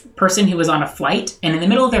this person who was on a flight, and in the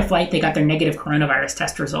middle of their flight, they got their negative coronavirus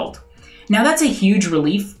test result. Now, that's a huge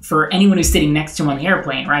relief for anyone who's sitting next to him on the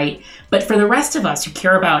airplane, right? But for the rest of us who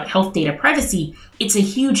care about health data privacy, it's a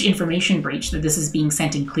huge information breach that this is being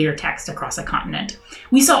sent in clear text across a continent.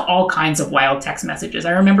 We saw all kinds of wild text messages.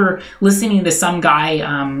 I remember listening to some guy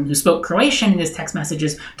who spoke Croatian in his text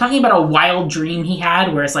messages talking about a wild dream he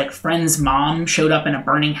had where his friend's mom showed up in a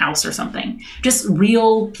burning house or something. Just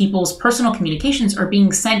real people's personal communications are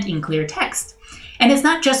being sent in clear text. And it's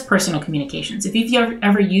not just personal communications. If you've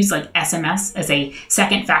ever used SMS as a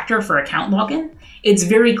second factor for account login, it's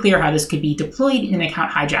very clear how this could be deployed in an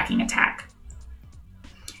account hijacking attack.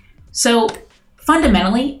 So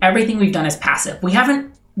fundamentally, everything we've done is passive. We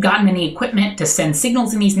haven't gotten any equipment to send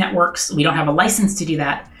signals in these networks. We don't have a license to do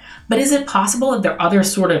that. But is it possible that there are other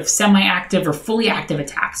sort of semi-active or fully active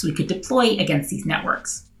attacks we could deploy against these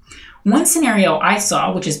networks? One scenario I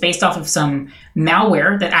saw, which is based off of some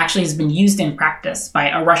malware that actually has been used in practice by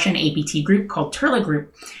a Russian APT group called Turla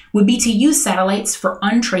Group, would be to use satellites for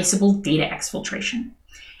untraceable data exfiltration.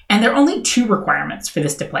 And there are only two requirements for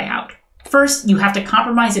this to play out. First, you have to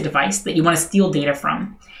compromise a device that you want to steal data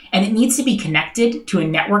from, and it needs to be connected to a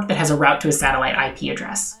network that has a route to a satellite IP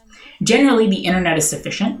address. Generally, the internet is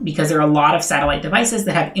sufficient because there are a lot of satellite devices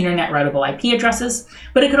that have internet routable IP addresses,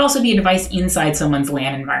 but it could also be a device inside someone's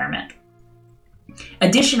LAN environment.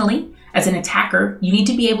 Additionally, as an attacker, you need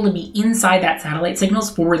to be able to be inside that satellite signal's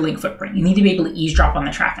forward link footprint. You need to be able to eavesdrop on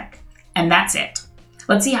the traffic. And that's it.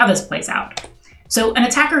 Let's see how this plays out. So an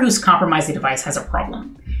attacker who's compromised a device has a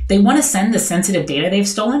problem. They want to send the sensitive data they've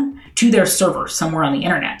stolen to their server somewhere on the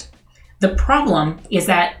internet. The problem is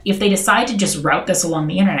that if they decide to just route this along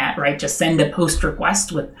the internet, right, just send a post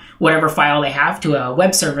request with whatever file they have to a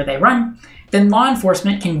web server they run, then law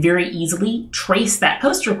enforcement can very easily trace that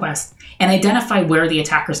post request and identify where the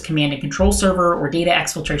attacker's command and control server or data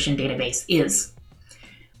exfiltration database is.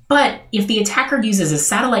 But if the attacker uses a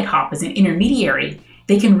satellite hop as an intermediary,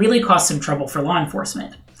 they can really cause some trouble for law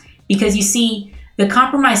enforcement. Because you see, the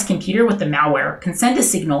compromised computer with the malware can send a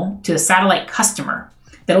signal to a satellite customer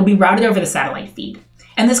that will be routed over the satellite feed.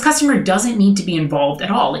 And this customer doesn't need to be involved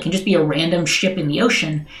at all. It can just be a random ship in the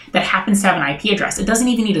ocean that happens to have an IP address. It doesn't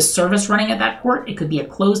even need a service running at that port. It could be a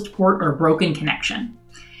closed port or a broken connection.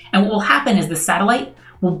 And what will happen is the satellite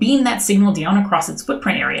will beam that signal down across its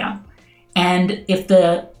footprint area. And if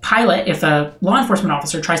the pilot, if a law enforcement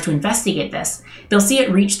officer tries to investigate this, they'll see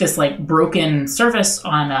it reach this broken service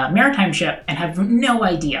on a maritime ship and have no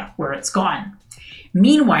idea where it's gone.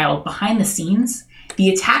 Meanwhile, behind the scenes, the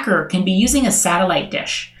attacker can be using a satellite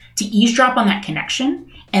dish to eavesdrop on that connection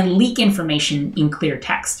and leak information in clear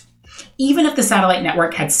text. Even if the satellite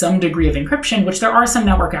network had some degree of encryption, which there are some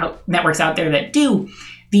networks out there that do,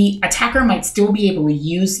 the attacker might still be able to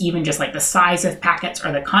use even just like the size of packets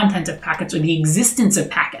or the content of packets or the existence of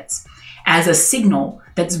packets as a signal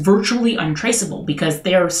that's virtually untraceable because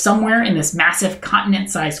they're somewhere in this massive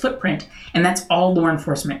continent-sized footprint, and that's all law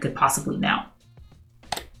enforcement could possibly know.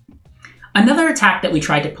 Another attack that we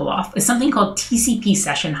tried to pull off is something called TCP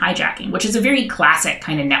session hijacking, which is a very classic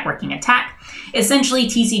kind of networking attack. Essentially,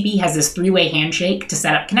 TCP has this three-way handshake to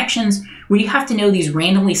set up connections where you have to know these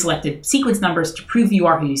randomly selected sequence numbers to prove you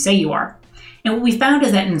are who you say you are. And what we found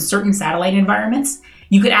is that in certain satellite environments,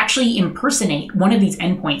 you could actually impersonate one of these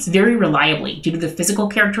endpoints very reliably due to the physical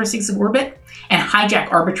characteristics of orbit and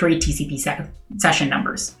hijack arbitrary TCP session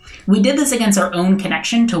numbers. We did this against our own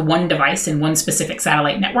connection to one device in one specific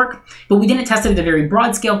satellite network, but we didn't test it at a very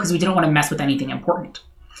broad scale because we didn't want to mess with anything important.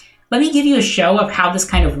 Let me give you a show of how this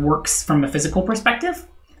kind of works from a physical perspective.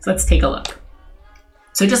 So let's take a look.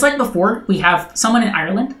 So just like before, we have someone in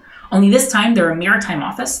Ireland, only this time they're a maritime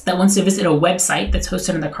office that wants to visit a website that's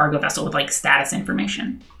hosted on the cargo vessel with like status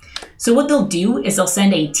information. So what they'll do is they'll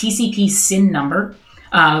send a TCP SYN number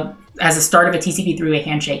as a start of a TCP three-way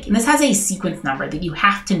handshake. And this has a sequence number that you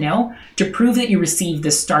have to know to prove that you received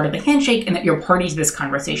the start of the handshake and that you're party to this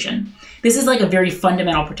conversation. This is like a very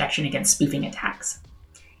fundamental protection against spoofing attacks.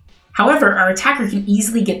 However, our attacker can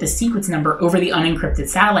easily get the sequence number over the unencrypted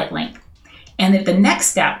satellite link. And at the next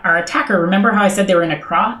step, our attacker, remember how I said they were in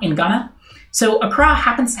Accra in Ghana? So Accra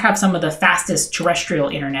happens to have some of the fastest terrestrial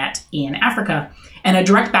internet in Africa and a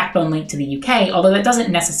direct backbone link to the UK, although that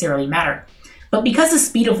doesn't necessarily matter. But because the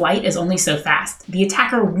speed of light is only so fast, the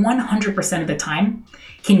attacker 100% of the time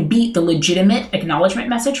can beat the legitimate acknowledgement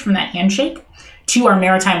message from that handshake to our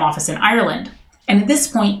maritime office in Ireland. And at this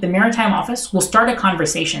point, the maritime office will start a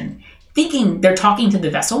conversation thinking they're talking to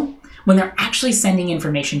the vessel when they're actually sending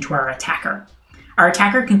information to our attacker. Our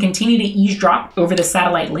attacker can continue to eavesdrop over the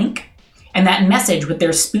satellite link, and that message with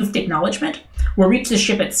their spoofed acknowledgement will reach the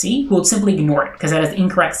ship at sea, who will simply ignore it because that has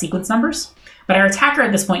incorrect sequence numbers. But our attacker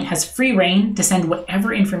at this point has free reign to send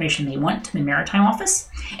whatever information they want to the maritime office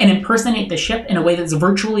and impersonate the ship in a way that's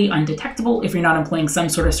virtually undetectable if you're not employing some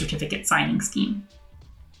sort of certificate signing scheme.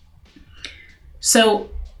 So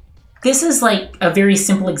this is like a very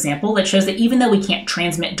simple example that shows that even though we can't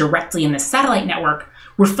transmit directly in the satellite network,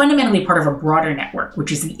 we're fundamentally part of a broader network,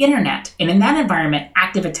 which is the internet. And in that environment,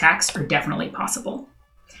 active attacks are definitely possible.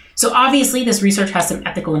 So obviously, this research has some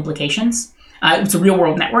ethical implications. It's real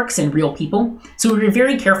world networks and real people. So we're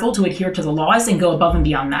very careful to adhere to the laws and go above and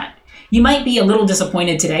beyond that. You might be a little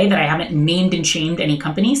disappointed today that I haven't named and shamed any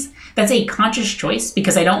companies. That's a conscious choice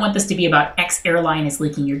because I don't want this to be about X airline is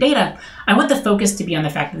leaking your data. I want the focus to be on the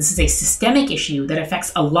fact that this is a systemic issue that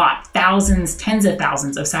affects a lot, thousands, tens of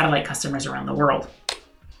thousands of satellite customers around the world.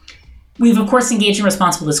 We've, of course, engaged in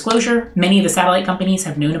responsible disclosure. Many of the satellite companies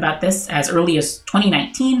have known about this as early as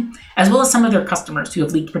 2019, as well as some of their customers who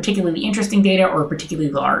have leaked particularly interesting data or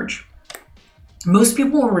particularly large. Most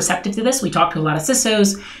people were receptive to this. We talked to a lot of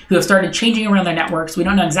CISOs who have started changing around their networks. We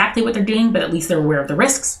don't know exactly what they're doing, but at least they're aware of the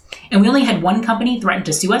risks. And we only had one company threaten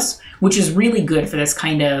to sue us, which is really good for this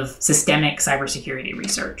kind of systemic cybersecurity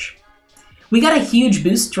research. We got a huge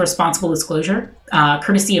boost to responsible disclosure,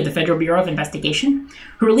 courtesy of the Federal Bureau of Investigation,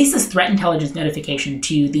 who released this threat intelligence notification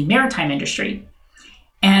to the maritime industry.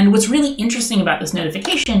 And what's really interesting about this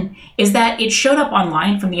notification is that it showed up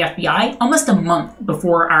online from the FBI almost a month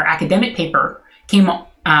before our academic paper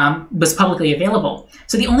was publicly available.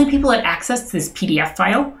 So the only people that had access to this PDF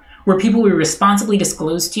file were people we responsibly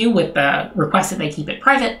disclosed to with the request that they keep it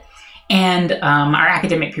private and our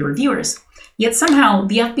academic peer reviewers. Yet somehow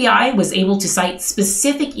the FBI was able to cite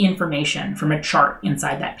specific information from a chart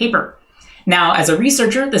inside that paper. Now, as a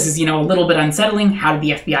researcher, this is, a little bit unsettling. How did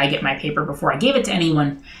the FBI get my paper before I gave it to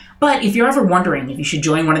anyone? But if you're ever wondering if you should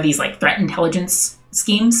join one of these threat intelligence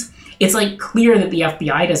schemes, it's clear that the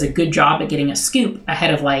FBI does a good job at getting a scoop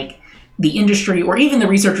ahead of the industry or even the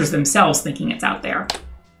researchers themselves thinking it's out there.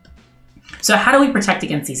 So how do we protect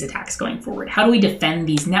against these attacks going forward? How do we defend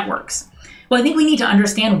these networks? Well, I think we need to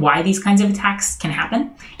understand why these kinds of attacks can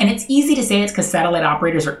happen. And it's easy to say it's because satellite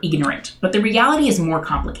operators are ignorant, but the reality is more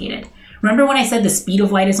complicated. Remember when I said the speed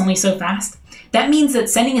of light is only so fast? That means that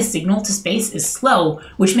sending a signal to space is slow,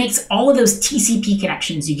 which makes all of those TCP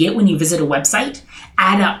connections you get when you visit a website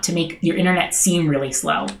add up to make your internet seem really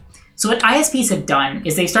slow. So what ISPs have done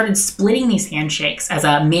is they've started splitting these handshakes as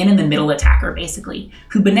a man-in-the-middle attacker, basically,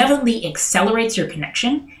 who benevolently accelerates your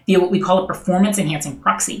connection via what we call a performance-enhancing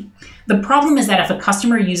proxy. The problem is that if a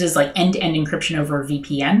customer uses end-to-end encryption over a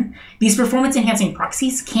VPN, these performance-enhancing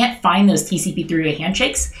proxies can't find those TCP three-way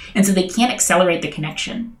handshakes, and so they can't accelerate the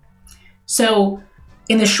connection. So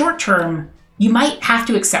in the short term, you might have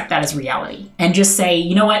to accept that as reality and just say,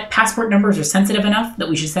 you know what, passport numbers are sensitive enough that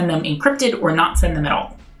we should send them encrypted or not send them at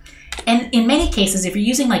all. And in many cases, if you're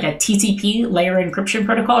using like a TCP layer encryption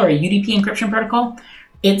protocol or a UDP encryption protocol,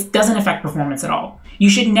 it doesn't affect performance at all. You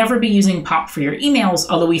should never be using POP for your emails,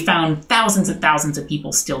 although we found thousands and thousands of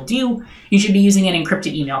people still do. You should be using an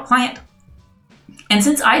encrypted email client. And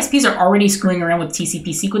since ISPs are already screwing around with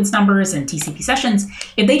TCP sequence numbers and TCP sessions,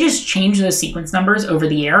 if they just change those sequence numbers over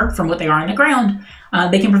the air from what they are on the ground,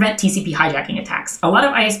 they can prevent TCP hijacking attacks. A lot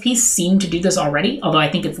of ISPs seem to do this already, although I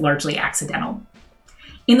think it's largely accidental.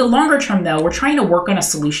 In the longer term, though, we're trying to work on a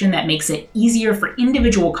solution that makes it easier for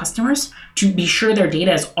individual customers to be sure their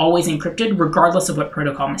data is always encrypted, regardless of what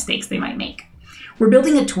protocol mistakes they might make. We're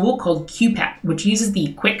building a tool called QPEP, which uses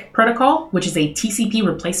the QUIC protocol, which is a TCP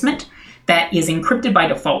replacement that is encrypted by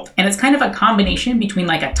default. And it's kind of a combination between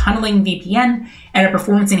like a tunneling VPN and a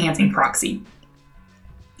performance-enhancing proxy.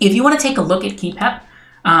 If you want to take a look at QPEP,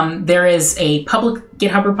 there is a public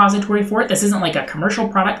GitHub repository for it. This isn't like a commercial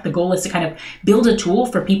product. The goal is to kind of build a tool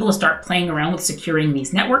for people to start playing around with securing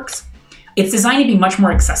these networks. It's designed to be much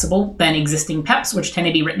more accessible than existing PEPs, which tend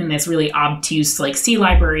to be written in this really obtuse like C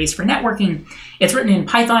libraries for networking. It's written in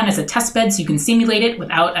Python as a testbed, so you can simulate it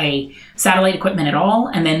without a satellite equipment at all.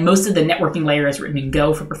 And then most of the networking layer is written in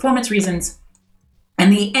Go for performance reasons.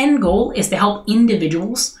 And the end goal is to help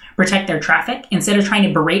individuals protect their traffic instead of trying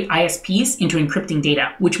to berate ISPs into encrypting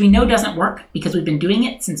data, which we know doesn't work because we've been doing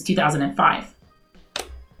it since 2005.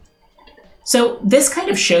 So this kind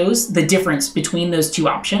of shows the difference between those two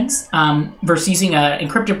options versus using an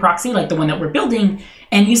encrypted proxy like the one that we're building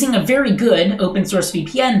and using a very good open source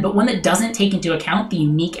VPN, but one that doesn't take into account the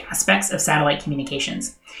unique aspects of satellite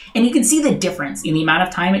communications. And you can see the difference in the amount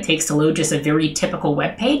of time it takes to load just a very typical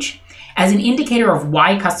web page as an indicator of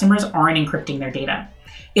why customers aren't encrypting their data.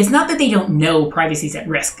 It's not that they don't know privacy is at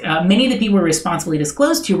risk. Many of the people we responsibly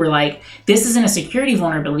disclosed to were like, this isn't a security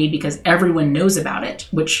vulnerability because everyone knows about it,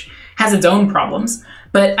 which has its own problems.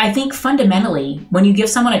 But I think fundamentally, when you give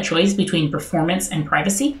someone a choice between performance and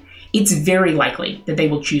privacy, it's very likely that they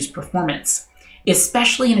will choose performance,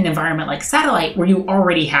 especially in an environment like satellite where you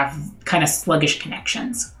already have kind of sluggish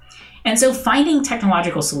connections. And so finding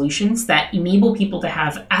technological solutions that enable people to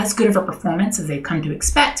have as good of a performance as they've come to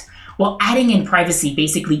expect while adding in privacy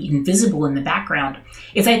basically invisible in the background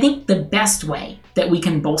is, I think, the best way that we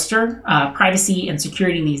can bolster privacy and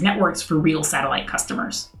security in these networks for real satellite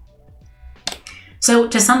customers. So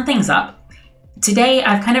to sum things up, today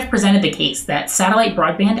I've kind of presented the case that satellite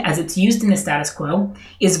broadband, as it's used in the status quo,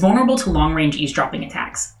 is vulnerable to long-range eavesdropping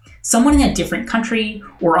attacks. Someone in a different country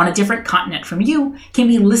or on a different continent from you can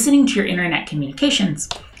be listening to your internet communications,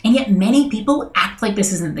 and yet many people act like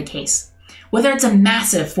this isn't the case. Whether it's a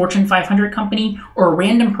massive Fortune 500 company or a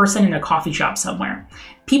random person in a coffee shop somewhere,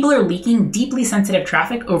 people are leaking deeply sensitive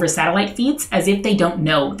traffic over satellite feeds as if they don't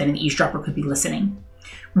know that an eavesdropper could be listening.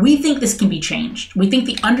 We think this can be changed. We think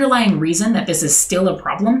the underlying reason that this is still a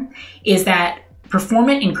problem is that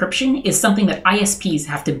performant encryption is something that ISPs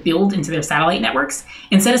have to build into their satellite networks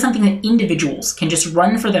instead of something that individuals can just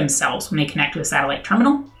run for themselves when they connect to a satellite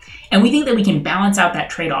terminal. And we think that we can balance out that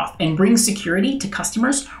trade-off and bring security to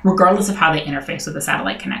customers regardless of how they interface with the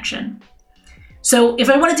satellite connection. So if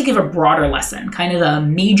I wanted to give a broader lesson, kind of a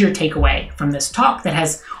major takeaway from this talk that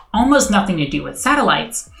has almost nothing to do with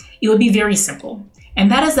satellites, it would be very simple. And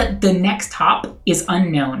that is that the next hop is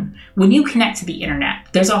unknown. When you connect to the internet,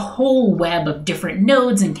 there's a whole web of different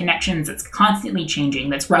nodes and connections that's constantly changing,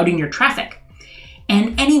 that's routing your traffic.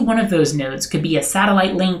 And any one of those nodes could be a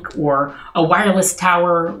satellite link or a wireless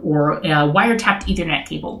tower or a wiretapped Ethernet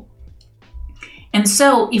cable. And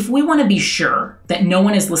so if we want to be sure that no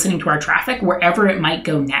one is listening to our traffic wherever it might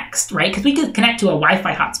go next, right? Because we could connect to a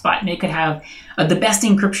Wi-Fi hotspot and it could have the best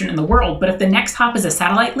encryption in the world, but if the next hop is a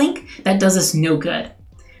satellite link, that does us no good.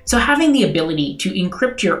 So having the ability to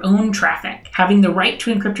encrypt your own traffic, having the right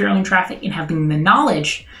to encrypt your own traffic, and having the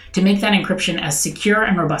knowledge to make that encryption as secure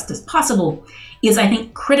and robust as possible is, I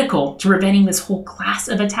think, critical to preventing this whole class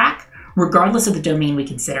of attack, regardless of the domain we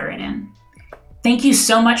consider it in. Thank you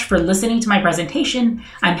so much for listening to my presentation.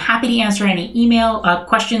 I'm happy to answer any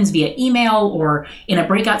questions via email or in a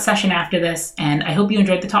breakout session after this, and I hope you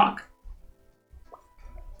enjoyed the talk.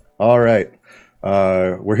 All right.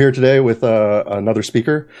 We're here today with another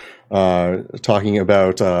speaker talking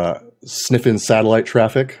about sniffing satellite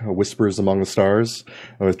traffic, whispers among the stars,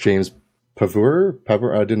 with James Pavur.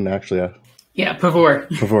 I didn't actually. Yeah, Pavur.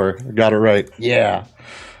 Pavur. Got it right. Yeah.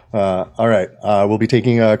 All right. We'll be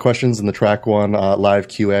taking questions in the Track 1 live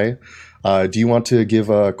QA. Do you want to give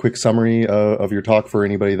a quick summary of your talk for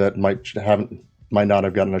anybody that might haven't might not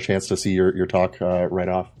have gotten a chance to see your talk right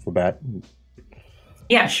off the bat?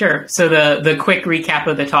 Yeah, sure. So the quick recap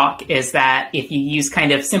of the talk is that if you use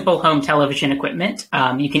kind of simple home television equipment,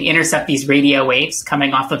 you can intercept these radio waves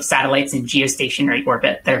coming off of satellites in geostationary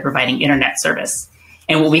orbit that are providing internet service.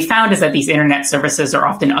 And what we found is that these internet services are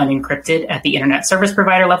often unencrypted at the internet service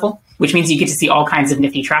provider level, which means you get to see all kinds of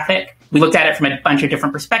nifty traffic. We looked at it from a bunch of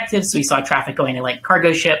different perspectives. So we saw traffic going to like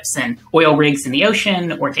cargo ships and oil rigs in the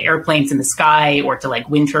ocean, or to airplanes in the sky, or to like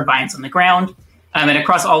wind turbines on the ground. And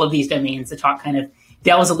across all of these domains, the talk kind of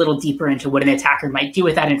delves a little deeper into what an attacker might do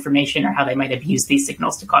with that information or how they might abuse these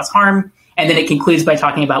signals to cause harm. And then it concludes by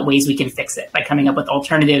talking about ways we can fix it by coming up with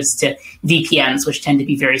alternatives to VPNs, which tend to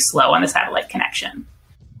be very slow on the satellite connection.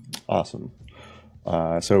 Awesome.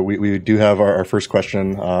 So we do have our first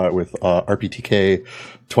question with RPTK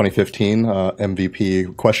 2015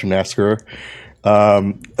 MVP question asker.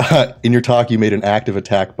 In your talk, you made an active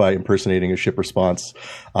attack by impersonating a ship response.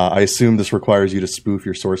 I assume this requires you to spoof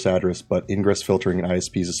your source address, but ingress filtering in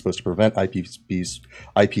ISPs is supposed to prevent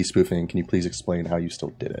IP spoofing. Can you please explain how you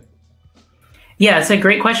still did it? Yeah, it's a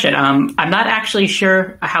great question. I'm not actually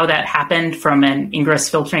sure how that happened from an ingress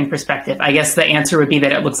filtering perspective. I guess the answer would be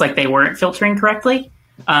that it looks like they weren't filtering correctly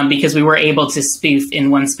because we were able to spoof in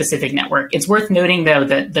one specific network. It's worth noting, though,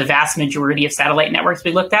 that the vast majority of satellite networks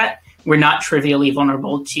we looked at were not trivially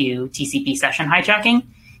vulnerable to TCP session hijacking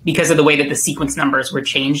because of the way that the sequence numbers were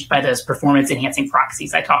changed by those performance-enhancing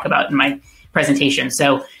proxies I talk about in my presentation.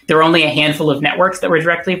 So there were only a handful of networks that were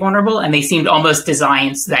directly vulnerable, and they seemed almost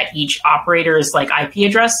designed so that each operator's like IP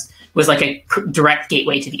address was like a direct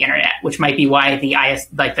gateway to the internet, which might be why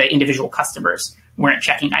the individual customers weren't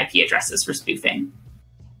checking IP addresses for spoofing.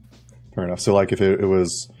 Fair enough. So like if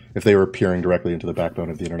they were peering directly into the backbone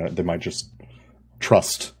of the internet, they might just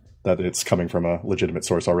trust that it's coming from a legitimate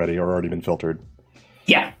source already or already been filtered.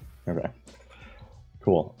 Yeah. Okay.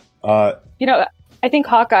 Cool. I think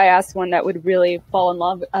Hawkeye asked one that would really fall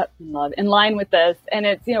in line with this. And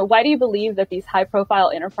it's, why do you believe that these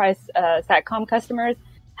high-profile enterprise SATCOM customers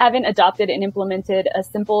haven't adopted and implemented a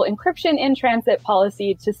simple encryption in transit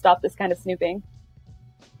policy to stop this kind of snooping?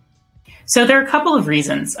 So there are a couple of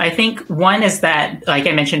reasons. I think one is that, like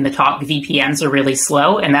I mentioned in the talk, VPNs are really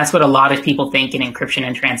slow, and that's what a lot of people think an encryption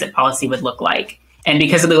in transit policy would look like. And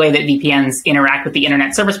because of the way that VPNs interact with the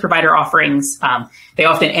internet service provider offerings, they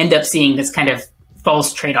often end up seeing this kind of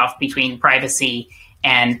false trade-off between privacy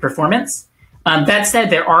and performance. That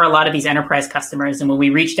said, there are a lot of these enterprise customers, and when we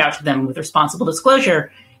reached out to them with responsible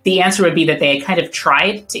disclosure, the answer would be that they had kind of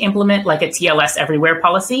tried to implement like a TLS everywhere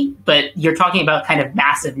policy, but you're talking about kind of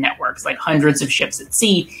massive networks, like hundreds of ships at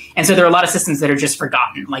sea. And so there are a lot of systems that are just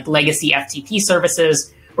forgotten, like legacy FTP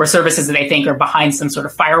services or services that they think are behind some sort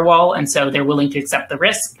of firewall. And so they're willing to accept the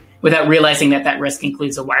risk without realizing that that risk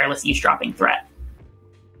includes a wireless eavesdropping threat.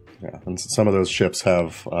 Yeah, and some of those ships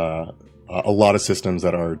have a lot of systems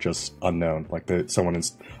that are just unknown. Like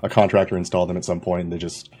a contractor installed them at some point, and they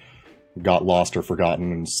just got lost or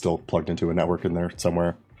forgotten and still plugged into a network in there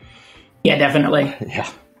somewhere. Yeah, definitely. Yeah.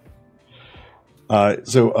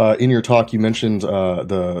 So in your talk, you mentioned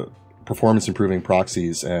the performance improving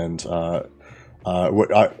proxies, and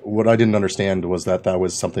what I didn't understand was that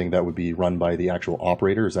was something that would be run by the actual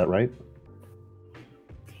operator. Is that right?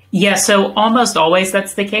 Yeah, so almost always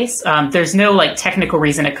that's the case. There's no like technical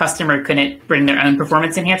reason a customer couldn't bring their own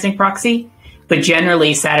performance enhancing proxy, but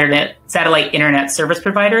generally satellite internet service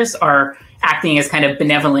providers are acting as kind of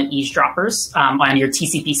benevolent eavesdroppers on your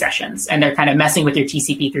TCP sessions, and they're kind of messing with your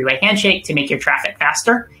TCP three-way handshake to make your traffic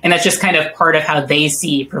faster. And that's just kind of part of how they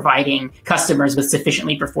see providing customers with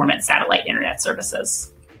sufficiently performant satellite internet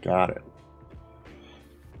services. Got it.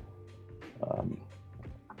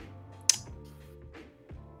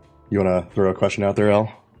 You want to throw a question out there, Elle?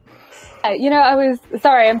 I was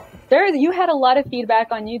sorry. You had a lot of feedback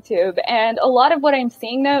on YouTube, and a lot of what I'm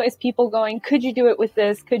seeing though is people going, "Could you do it with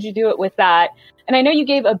this? Could you do it with that?" And I know you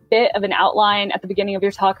gave a bit of an outline at the beginning of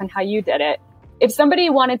your talk on how you did it. If somebody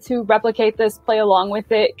wanted to replicate this, play along with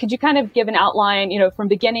it, could you kind of give an outline, from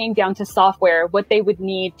beginning down to software, what they would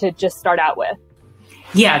need to just start out with?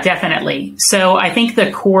 Yeah, definitely. So I think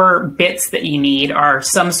the core bits that you need are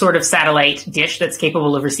some sort of satellite dish that's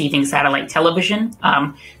capable of receiving satellite television.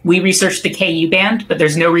 We researched the KU band, but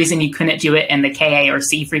there's no reason you couldn't do it in the KA or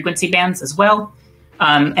C frequency bands as well.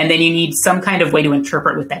 And then you need some kind of way to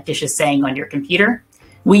interpret what that dish is saying on your computer.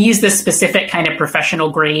 We use this specific kind of professional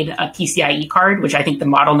grade PCIe card, which I think the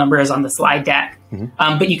model number is on the slide deck.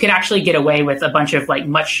 Mm-hmm. But you could actually get away with a bunch of like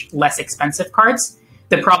much less expensive cards.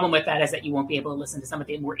 The problem with that is that you won't be able to listen to some of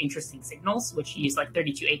the more interesting signals, which use like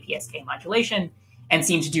 32 APSK modulation. and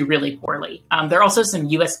seem to do really poorly. There are also some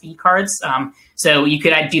USB cards. So you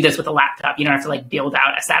could do this with a laptop. You don't have to like build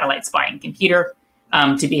out a satellite spying computer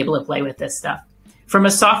to be able to play with this stuff. From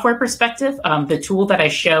a software perspective, the tool that I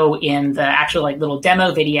show in the actual like little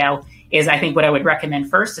demo video is, I think, what I would recommend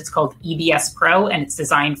first. It's called EBS Pro, and it's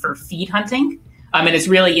designed for feed hunting. And it's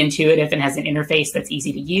really intuitive and has an interface that's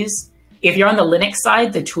easy to use. If you're on the Linux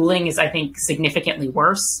side, the tooling is, I think, significantly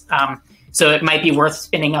worse. So it might be worth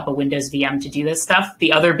spinning up a Windows VM to do this stuff.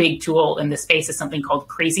 The other big tool in the space is something called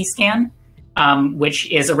Crazy Scan, which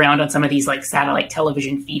is around on some of these like satellite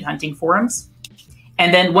television feed hunting forums.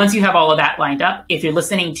 And then once you have all of that lined up, if you're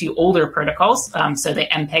listening to older protocols, so the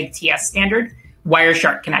MPEG-TS standard,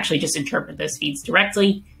 Wireshark can actually just interpret those feeds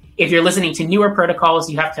directly. If you're listening to newer protocols,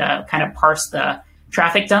 you have to kind of parse the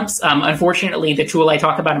traffic dumps. Unfortunately, the tool I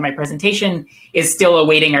talk about in my presentation is still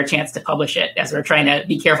awaiting our chance to publish it, as we're trying to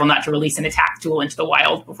be careful not to release an attack tool into the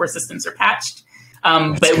wild before systems are patched.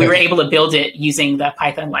 But we were able to build it using the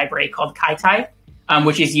Python library called Kaitai,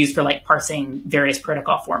 which is used for like parsing various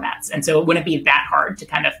protocol formats. And so it wouldn't be that hard to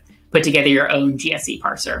kind of put together your own GSE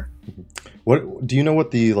parser. What do you know? What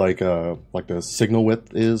the like the signal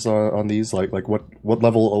width is on these? Like what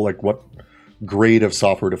level, or like what grade of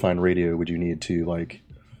software-defined radio would you need to like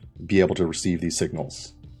be able to receive these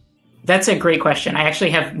signals? That's a great question. I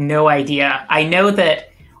actually have no idea. I know that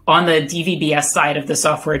on the DVBS side of the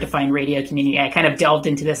software-defined radio community, I kind of delved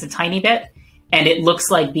into this a tiny bit, and it looks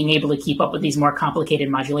like being able to keep up with these more complicated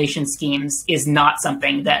modulation schemes is not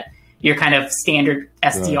something that your kind of standard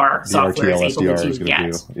SDR software RTL is able SDR to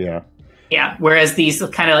get. Yeah. Yeah. Whereas these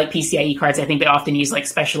kind of like PCIe cards, I think they often use like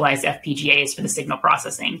specialized FPGAs for the signal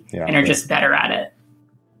processing and are just better at it.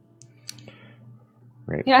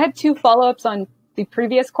 Right. I had two follow-ups on the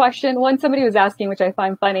previous question. One, somebody was asking, which I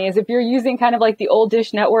find funny, is if you're using kind of like the old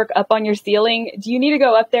dish network up on your ceiling, do you need to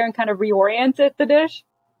go up there and kind of reorient the dish?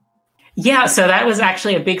 Yeah, so that was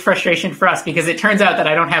actually a big frustration for us because it turns out that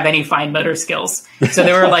I don't have any fine motor skills. So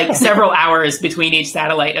there were like several hours between each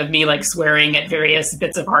satellite of me like swearing at various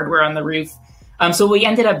bits of hardware on the roof. So what we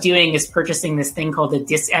ended up doing is purchasing this thing called the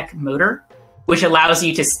DISEC motor, which allows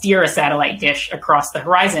you to steer a satellite dish across the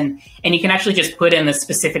horizon. And you can actually just put in the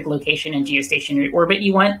specific location in geostationary orbit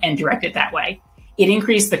you want and direct it that way. It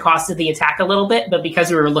increased the cost of the attack a little bit, but because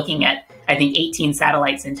we were looking at, I think, 18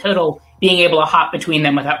 satellites in total, being able to hop between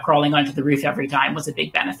them without crawling onto the roof every time was a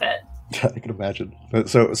big benefit. I can imagine.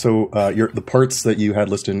 So the parts that you had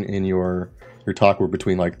listed in your talk were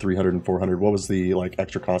between like 300 and 400. What was the like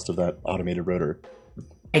extra cost of that automated rotor?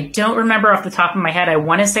 I don't remember off the top of my head. I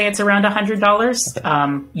want to say it's around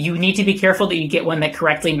 $100. You need to be careful that you get one that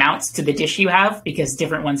correctly mounts to the dish you have, because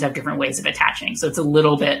different ones have different ways of attaching. So it's a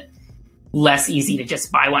little bit less easy to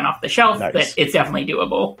just buy one off the shelf, Nice. But it's definitely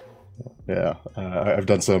doable. Yeah, I've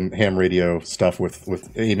done some ham radio stuff with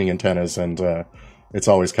aiming antennas, and it's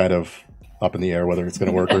always kind of up in the air whether it's going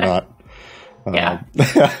to work or not. Yeah.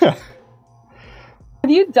 Have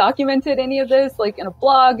you documented any of this, like in a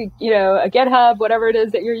blog, a GitHub, whatever it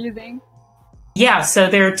is that you're using? Yeah, so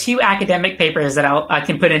there are two academic papers that I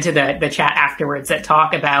can put into the chat afterwards that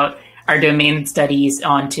talk about our domain studies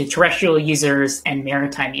onto terrestrial users and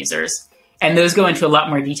maritime users. And those go into a lot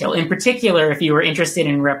more detail. In particular, if you were interested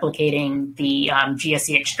in replicating the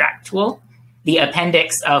GSE extract tool, the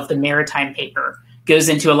appendix of the maritime paper goes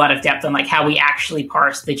into a lot of depth on like how we actually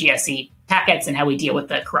parse the GSE packets and how we deal with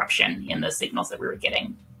the corruption in the signals that we were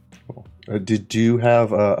getting. Cool. Did you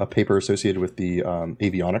have a paper associated with the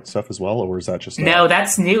avionics stuff as well, or is that just No,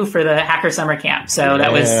 that's new for the Hacker Summer Camp. So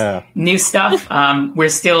that was new stuff. We're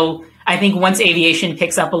still, I think once aviation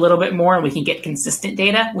picks up a little bit more and we can get consistent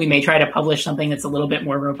data, we may try to publish something that's a little bit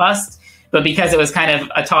more robust. But because it was kind of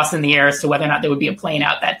a toss in the air as to whether or not there would be a plane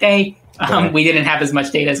out that day, we didn't have as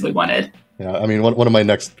much data as we wanted. Yeah, I mean, one of my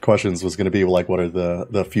next questions was going to be like, what are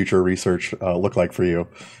the future research look like for you?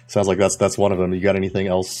 Sounds like that's one of them. You got anything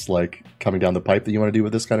else like coming down the pipe that you want to do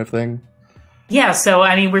with this kind of thing? Yeah, so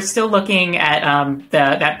I mean, we're still looking at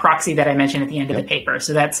that proxy that I mentioned at the end of the paper.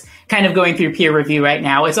 So that's kind of going through peer review right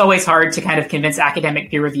now. It's always hard to kind of convince academic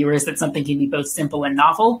peer reviewers that something can be both simple and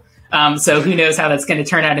novel. So who knows how that's going to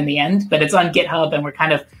turn out in the end, but it's on GitHub and we're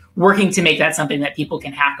kind of working to make that something that people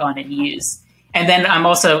can hack on and use. And then I'm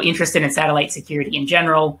also interested in satellite security in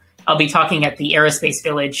general. I'll be talking at the Aerospace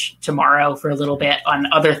Village tomorrow for a little bit on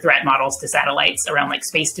other threat models to satellites around like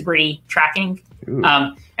space debris tracking.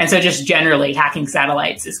 And so just generally hacking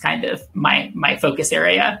satellites is kind of my focus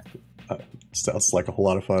area. Sounds like a whole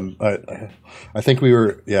lot of fun. I think we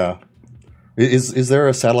were, Is there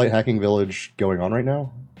a satellite hacking village going on right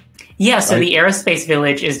now? Yeah, so the Aerospace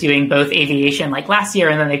Village is doing both aviation like last year,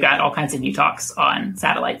 and then they've got all kinds of new talks on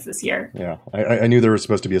satellites this year. Yeah, I knew there was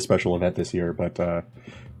supposed to be a special event this year, but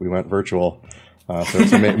we went virtual,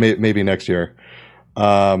 so maybe next year.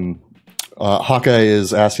 Hawkeye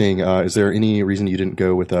is asking, is there any reason you didn't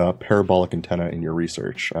go with a parabolic antenna in your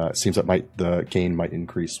research? It seems that the gain might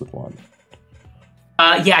increase with one.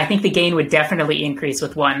 Yeah, I think the gain would definitely increase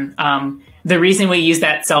with one. The reason we use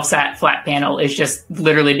that self-sat flat panel is just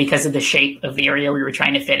literally because of the shape of the area we were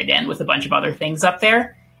trying to fit it in with a bunch of other things up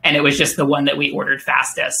there. And it was just the one that we ordered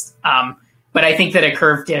fastest. But I think that a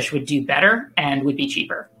curved dish would do better and would be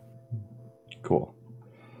cheaper. Cool.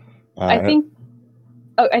 I think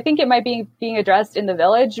it might be being addressed in the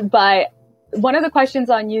Village, but one of the questions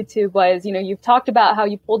on YouTube was, you've talked about how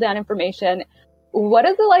you pull down information. What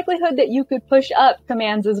is the likelihood that you could push up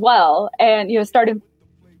commands as well and, start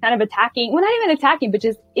kind of attacking, well, not even attacking, but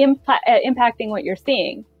just impacting what you're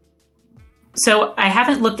seeing? So I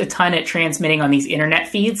haven't looked a ton at transmitting on these internet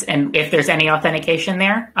feeds and if there's any authentication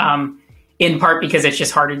there, in part because it's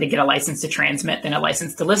just harder to get a license to transmit than a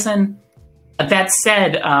license to listen. That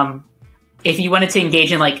said, if you wanted to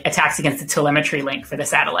engage in like attacks against the telemetry link for the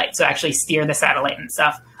satellite, so actually steer the satellite and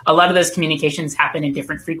stuff, a lot of those communications happen in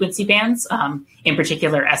different frequency bands. In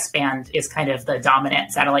particular, S-band is kind of the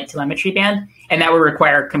dominant satellite telemetry band, and that would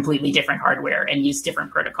require completely different hardware and use different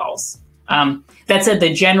protocols. That said,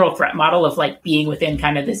 the general threat model of like being within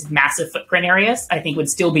kind of this massive footprint areas, I think would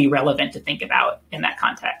still be relevant to think about in that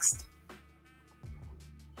context.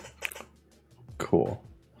 Cool.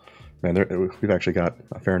 Man, we've actually got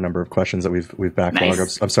a fair number of questions that we've backlogged.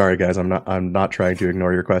 Nice. I'm sorry, guys. I'm not trying to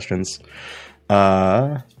ignore your questions.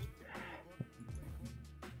 Let's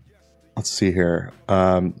see here.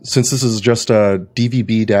 Since this is just a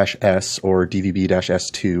DVB-S or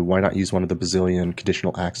DVB-S2, why not use one of the bazillion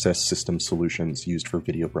conditional access system solutions used for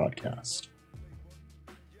video broadcast?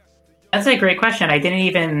 That's a great question. I didn't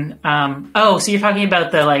even. So you're talking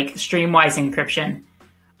about the like Streamwise encryption.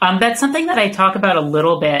 That's something that I talk about a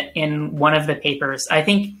little bit in one of the papers. I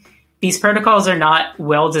think these protocols are not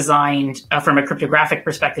well designed from a cryptographic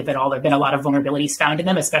perspective at all. There have been a lot of vulnerabilities found in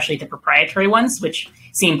them, especially the proprietary ones, which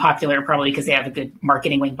seem popular probably because they have a good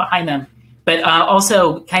marketing wing behind them. But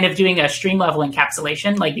also kind of doing a stream level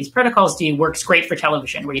encapsulation like these protocols do works great for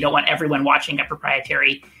television, where you don't want everyone watching a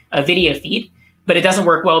proprietary video feed. But it doesn't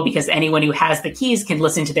work well because anyone who has the keys can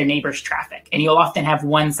listen to their neighbor's traffic. And you'll often have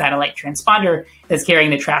one satellite transponder that's carrying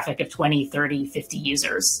the traffic of 20, 30, 50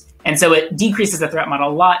 users. And so it decreases the threat model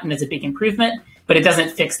a lot and is a big improvement, but it doesn't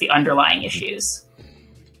fix the underlying issues.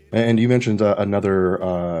 And you mentioned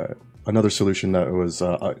another solution that was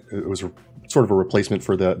it was sort of a replacement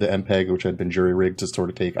for the MPEG, which had been jury-rigged to sort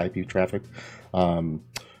of take IP traffic.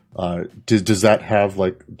 Does that have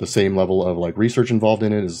like the same level of like research involved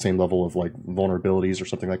in it? Is the same level of like vulnerabilities or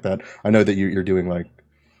something like that? I know that you're doing like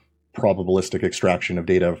probabilistic extraction of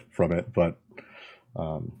data from it, but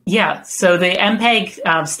yeah. So the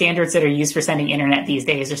MPEG standards that are used for sending internet these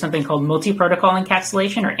days are something called multi-protocol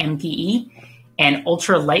encapsulation, or MPE, and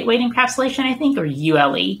ultra lightweight encapsulation, I think, or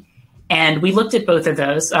ULE. And we looked at both of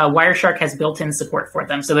those. Wireshark has built-in support for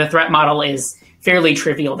them, so the threat model is fairly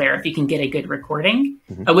trivial there if you can get a good recording.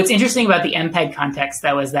 Mm-hmm. What's interesting about the MPEG context,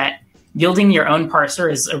 though, is that building your own parser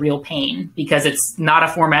is a real pain because it's not a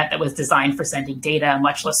format that was designed for sending data,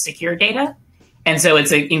 much less secure data. And so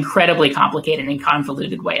it's an incredibly complicated and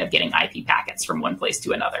convoluted way of getting IP packets from one place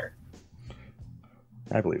to another.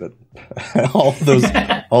 I believe it. all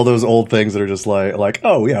those old things that are just like,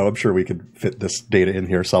 oh yeah, I'm sure we could fit this data in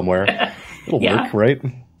here somewhere. It'll work, right?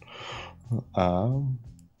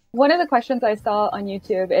 One of the questions I saw on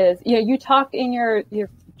YouTube is, you talked in your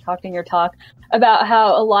talk about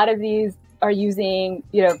how a lot of these are using,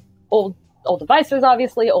 old devices,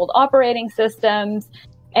 obviously, old operating systems.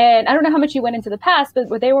 And I don't know how much you went into the past, but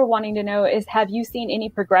what they were wanting to know is, have you seen any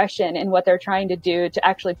progression in what they're trying to do to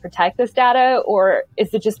actually protect this data, or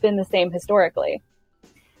is it just been the same historically?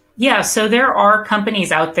 Yeah, so there are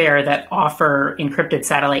companies out there that offer encrypted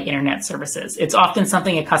satellite internet services. It's often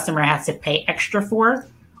something a customer has to pay extra for,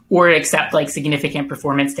 or accept like significant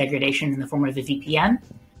performance degradation in the form of a VPN.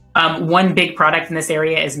 One big product in this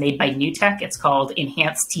area is made by NewTek. It's called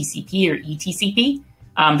Enhanced TCP, or ETCP.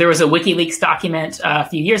 There was a WikiLeaks document a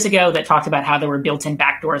few years ago that talked about how there were built-in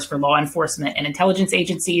backdoors for law enforcement and intelligence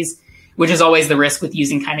agencies, which is always the risk with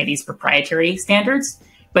using kind of these proprietary standards.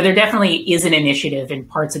 But there definitely is an initiative in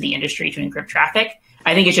parts of the industry to encrypt traffic.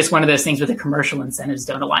 I think it's just one of those things where the commercial incentives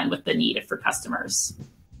don't align with the need for customers.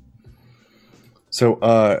 So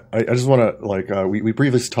I just want to we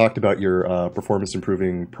previously talked about your performance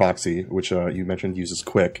improving proxy, which you mentioned uses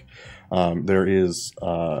Quick. There is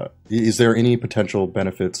there any potential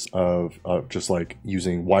benefits of just like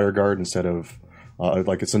using WireGuard instead of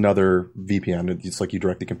like it's another VPN? It's like you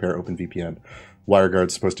directly compare OpenVPN.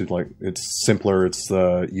 WireGuard's supposed to it's simpler. It's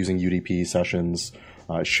using UDP sessions.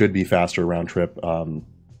 It should be faster round trip.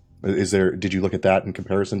 Did you look at that in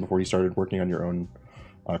comparison before you started working on your own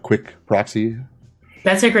Quick proxy?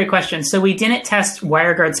 That's a great question. So we didn't test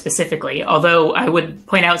WireGuard specifically, although I would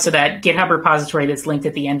point out so that GitHub repository that's linked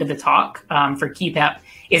at the end of the talk for KeePep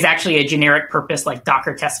is actually a generic purpose like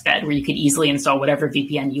Docker testbed where you could easily install whatever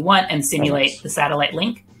VPN you want and simulate the satellite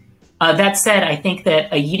link. That said, I think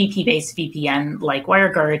that a UDP-based VPN like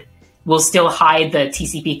WireGuard will still hide the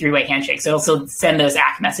TCP three-way handshake. So it'll still send those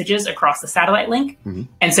ACK messages across the satellite link. Mm-hmm.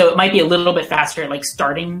 And so it might be a little bit faster like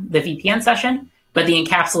starting the VPN session, but the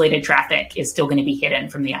encapsulated traffic is still going to be hidden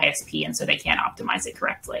from the ISP, and so they can't optimize it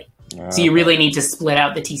correctly. So you really need to split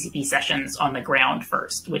out the TCP sessions on the ground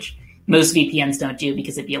first, which most VPNs don't do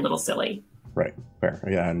because it'd be a little silly. Right, fair.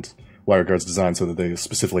 Yeah, and WireGuard's designed so that they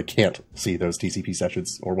specifically can't see those TCP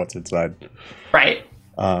sessions or what's inside. Right.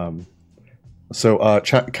 So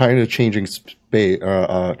kind of changing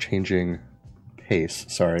pace,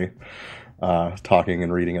 sorry. Talking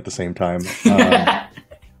and reading at the same time.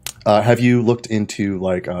 Have you looked into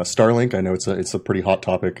Starlink? I know it's a pretty hot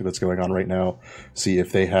topic that's going on right now. See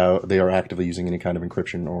if they are actively using any kind of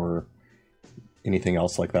encryption or anything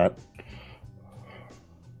else like that.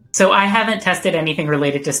 So I haven't tested anything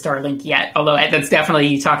related to Starlink yet, although that's definitely,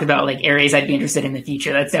 you talked about areas I'd be interested in the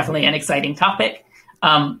future. That's definitely an exciting topic.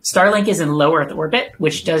 Starlink is in low Earth orbit,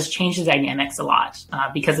 which does change the dynamics a lot.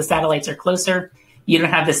 Because the satellites are closer, you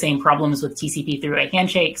don't have the same problems with TCP three-way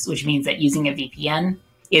handshakes, which means that using a VPN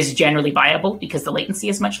is generally viable because the latency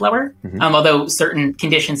is much lower, although certain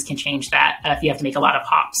conditions can change that if you have to make a lot of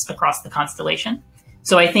hops across the constellation.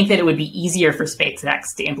 So I think that it would be easier for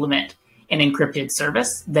SpaceX to implement an encrypted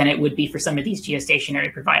service than it would be for some of these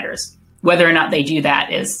geostationary providers. Whether or not they do that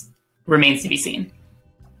remains to be seen.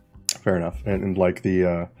 Fair enough. And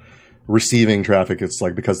the receiving traffic, it's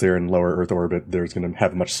because they're in lower Earth orbit, there's going to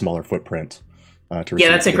have a much smaller footprint. Yeah,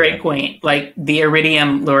 that's a great point. The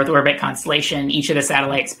Iridium low Earth orbit constellation, each of the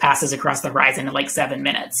satellites passes across the horizon in 7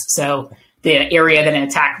 minutes. So the area that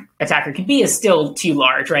an attacker could be is still too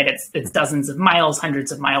large, right? It's dozens of miles,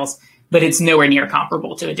 hundreds of miles, but it's nowhere near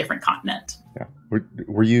comparable to a different continent. Yeah.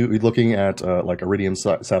 Were you looking at Iridium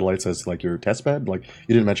satellites as your test bed? You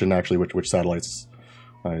didn't mention actually which satellites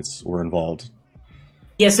were involved.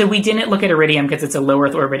 Yeah, so we didn't look at Iridium because it's a low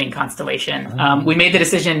Earth orbiting constellation. We made the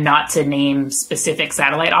decision not to name specific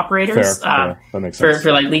satellite operators fair. That makes sense.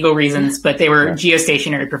 for legal reasons, but they were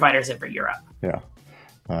geostationary providers over Europe. Yeah.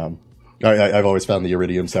 I've always found the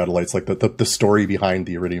Iridium satellites, the story behind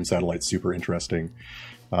the Iridium satellites, super interesting.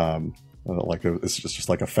 It's just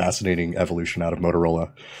a fascinating evolution out of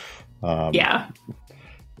Motorola. Yeah.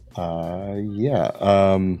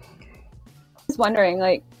 I was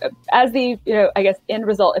wondering, as the I guess end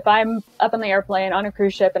result, if I'm up on the airplane on a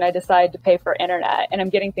cruise ship and I decide to pay for internet and I'm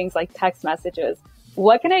getting things like text messages,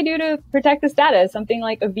 what can I do to protect this data? Is something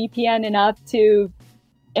like a VPN enough to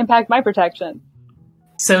impact my protection?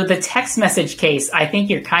 So the text message case, I think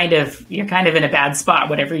you're kind of in a bad spot,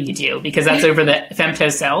 whatever you do, because that's over the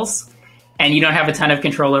femtocells and you don't have a ton of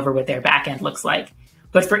control over what their backend looks like.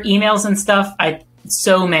 But for emails and stuff,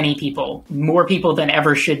 so many people, more people than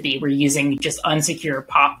ever should be, were using just unsecure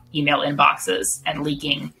POP email inboxes and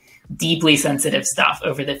leaking deeply sensitive stuff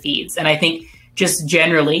over the feeds. And I think just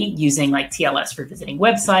generally using TLS for visiting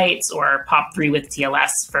websites or POP3 with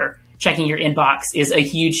TLS for checking your inbox is a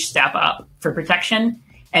huge step up for protection.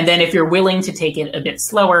 And then if you're willing to take it a bit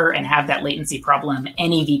slower and have that latency problem,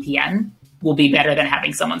 any VPN will be better than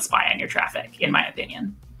having someone spy on your traffic, in my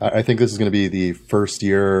opinion. I think this is going to be the first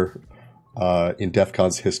year in DEF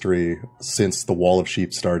CON's history since the Wall of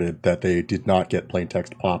Sheep started that they did not get plain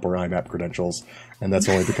text POP or IMAP credentials, and that's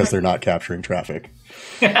only because they're not capturing traffic.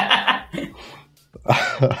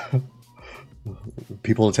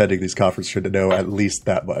 People attending these conferences should know at least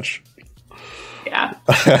that much.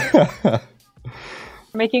 Yeah.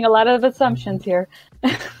 Making a lot of assumptions here.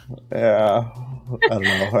 Yeah. I don't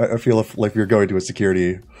know. I feel if you're going to a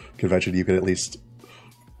security convention, you could at least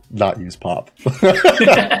not use POP.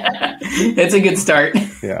 That's a good start.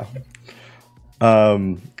 Yeah.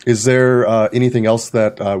 Is there anything else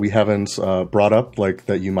that we haven't brought up,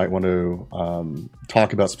 that you might want to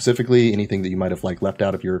talk about specifically? Anything that you might have left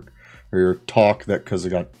out of your talk that because it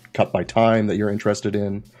got cut by time that you're interested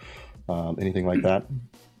in? Anything like that?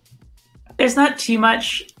 There's not too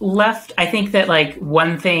much left. I think that like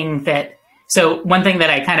one thing that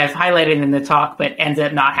I kind of highlighted in the talk, but ended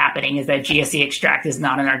up not happening, is that GSE extract is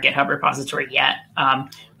not in our GitHub repository yet.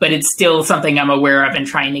 But it's still something I'm aware of and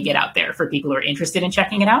trying to get out there for people who are interested in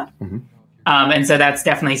checking it out. Mm-hmm. And so that's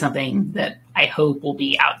definitely something that I hope will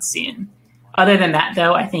be out soon. Other than that,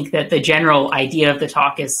 though, I think that the general idea of the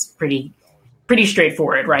talk is pretty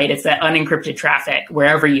straightforward, right? It's that unencrypted traffic,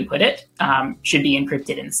 wherever you put it, should be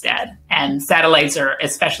encrypted instead. And satellites are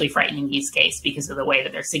especially frightening use case because of the way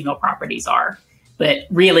that their signal properties are. But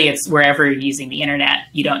really, it's wherever you're using the internet,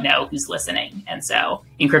 you don't know who's listening. And so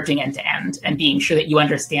encrypting end to end and being sure that you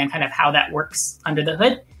understand kind of how that works under the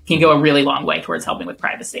hood can go a really long way towards helping with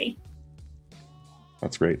privacy.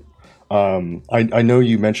 That's great. I know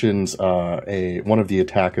you mentioned one of the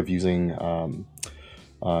attack of using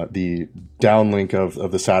the downlink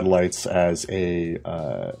of the satellites as a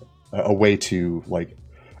way to like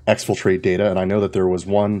exfiltrate data, and I know that there was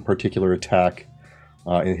one particular attack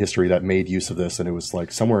in history that made use of this, and it was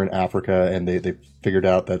like somewhere in Africa, and they figured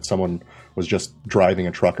out that someone was just driving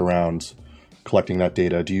a truck around collecting that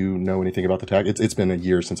data. Do you know anything about the attack? It's been a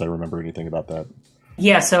year since I remember anything about that.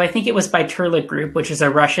 Yeah, so I think it was by Turlik Group, which is a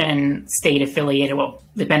Russian state-affiliated, well,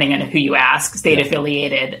 depending on who you ask,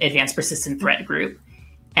 state-affiliated advanced persistent threat group.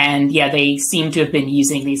 And yeah, they seem to have been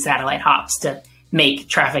using these satellite hops to make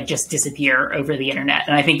traffic just disappear over the internet.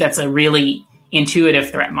 And I think that's a really intuitive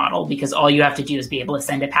threat model, because all you have to do is be able to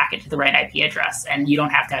send a packet to the right IP address, and you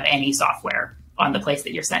don't have to have any software on the place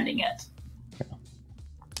that you're sending it. Yeah.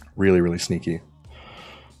 Really, really sneaky.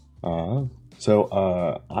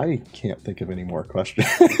 So I can't think of any more questions.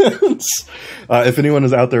 If anyone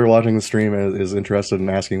is out there watching the stream is interested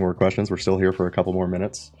in asking more questions, we're still here for a couple more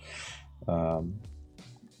minutes.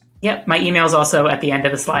 Yep, my email is also at the end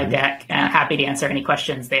of the slide deck. Happy to answer any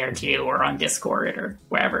questions there too, or on Discord or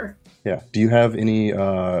wherever. Yeah. Do you have any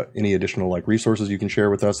additional like resources you can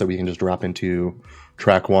share with us that we can just drop into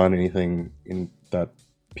track one? Anything in that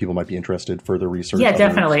people might be interested, further research? Yeah,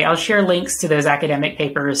 definitely. I'll share links to those academic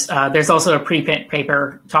papers. There's also a preprint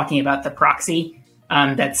paper talking about the proxy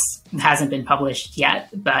that hasn't been published yet,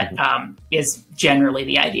 but is generally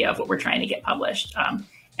the idea of what we're trying to get published.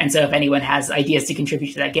 And so if anyone has ideas to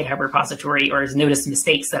contribute to that GitHub repository or has noticed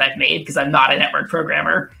mistakes that I've made, because I'm not a network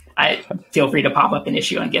programmer, feel free to pop up an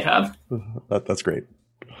issue on GitHub. That's great.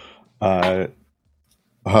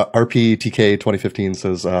 RPTK 2015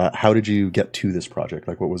 says, how did you get to this project?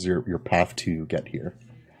 Like, what was your path to get here?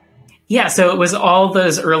 Yeah, so it was all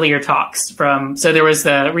those earlier talks so there was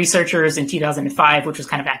the researchers in 2005, which was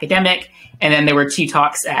kind of academic. And then there were 2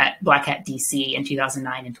 talks at Black Hat DC in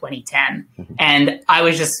 2009 and 2010. Mm-hmm. And I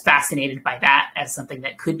was just fascinated by that as something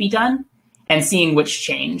that could be done. And seeing which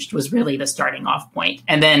changed was really the starting off point.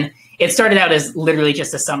 And then it started out as literally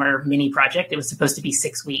just a summer mini project. It was supposed to be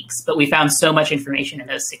 6 weeks, but we found so much information in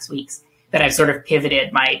those 6 weeks that I've sort of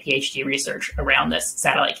pivoted my PhD research around this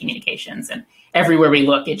satellite communications. And everywhere we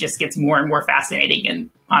look, it just gets more and more fascinating and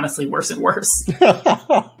honestly worse and worse.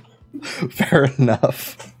 Fair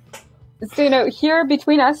enough. So, here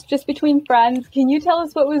between us, just between friends, can you tell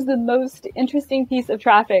us what was the most interesting piece of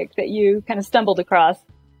traffic that you kind of stumbled across?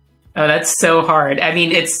 Oh, that's so hard. I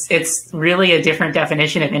mean, it's really a different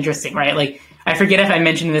definition of interesting, right? Like, I forget if I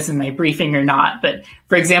mentioned this in my briefing or not, but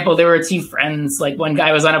for example, there were 2 friends, like one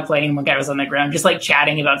guy was on a plane, one guy was on the ground, just like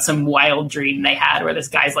chatting about some wild dream they had where this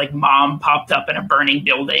guy's like mom popped up in a burning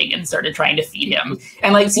building and started trying to feed him.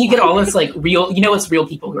 And like, so you get all this like real, it's real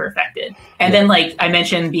people who are affected. And then like I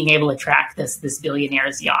mentioned being able to track this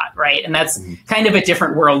billionaire's yacht, right? And that's kind of a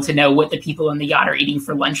different world to know what the people on the yacht are eating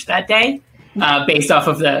for lunch that day. Based off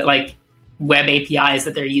of the like web APIs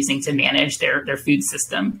that they're using to manage their food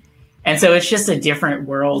system. And so it's just a different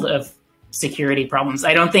world of security problems.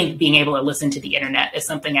 I don't think being able to listen to the internet is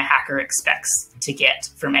something a hacker expects to get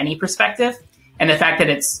from any perspective. And the fact that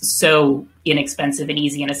it's so inexpensive and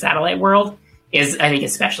easy in a satellite world is, I think,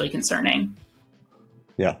 especially concerning.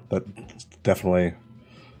 Yeah, that definitely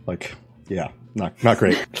not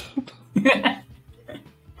great.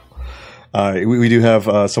 We do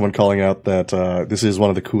have someone calling out that this is one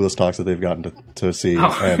of the coolest talks that they've gotten to see.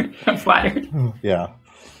 Oh, and, I'm flattered. Yeah.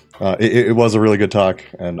 It was a really good talk,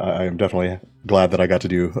 and I am definitely glad that I got to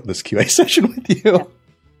do this QA session with you.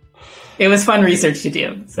 It was fun research to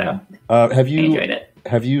do, so I enjoyed it.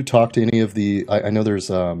 Have you talked to any of the? I know there's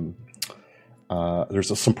some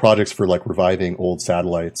projects for like reviving old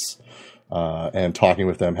satellites and talking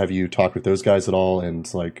with them. Have you talked with those guys at all?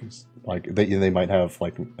 And like they might have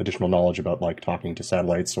like additional knowledge about like talking to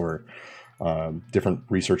satellites or different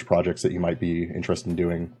research projects that you might be interested in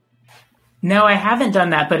doing. No, I haven't done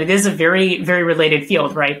that, but it is a very, very related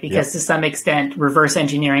field, right? Because to some extent, reverse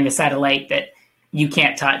engineering a satellite that you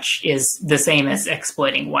can't touch is the same as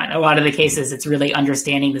exploiting one. A lot of the cases, it's really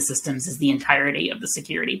understanding the systems as the entirety of the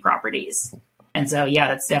security properties. And so, yeah,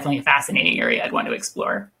 that's definitely a fascinating area I'd want to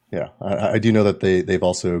explore. Yeah, I do know that they've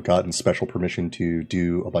also gotten special permission to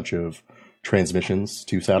do a bunch of transmissions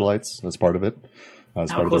to satellites as part of it,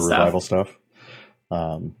 as part of the revival stuff.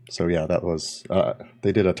 So yeah, that was,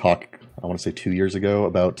 they did a talk, I want to say 2 years ago,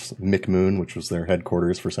 about McMoon, which was their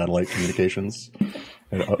headquarters for satellite communications.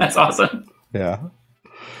 And, that's awesome. Yeah.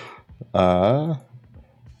 Some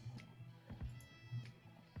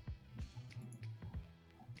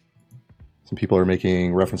people are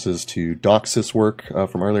making references to DOCSIS work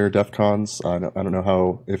from earlier DEF CONs. I don't know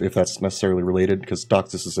how, if that's necessarily related, because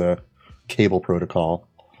DOCSIS is a cable protocol.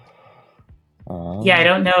 Yeah, I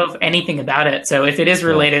don't know of anything about it. So if it is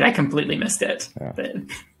related, I completely missed it. Yeah. But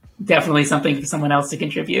definitely something for someone else to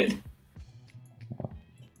contribute.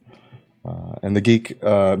 And the Geek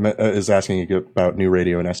is asking about New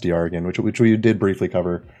Radio and SDR again, which we did briefly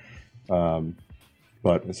cover.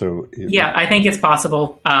 But so yeah, I think it's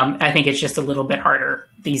possible. I think it's just a little bit harder.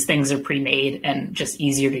 These things are pre-made and just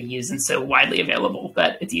easier to use and so widely available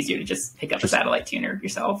that it's easier to just pick up a satellite tuner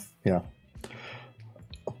yourself. Yeah.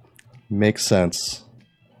 Makes sense.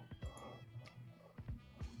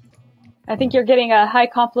 I think you're getting a high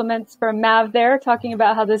compliments from Mav there, talking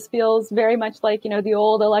about how this feels very much like, the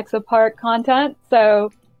old Alexa Park content.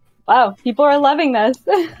 So, wow, people are loving this.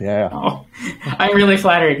 Yeah. Oh, I'm really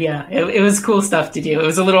flattered. Yeah, it was cool stuff to do. It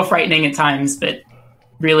was a little frightening at times, but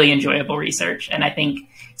really enjoyable research. And I think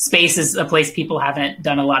space is a place people haven't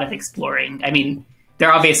done a lot of exploring. I mean,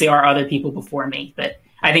 there obviously are other people before me, but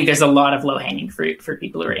I think there's a lot of low-hanging fruit for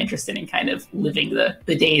people who are interested in kind of living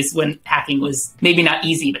the days when hacking was maybe not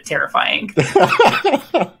easy, but terrifying.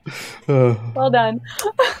 Well done.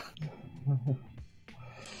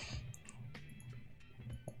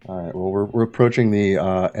 All right. Well, we're approaching the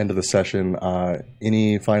end of the session.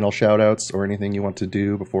 Any final shout-outs or anything you want to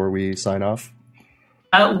do before we sign off?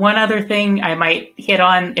 One other thing I might hit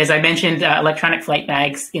on is I mentioned electronic flight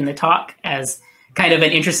bags in the talk as kind of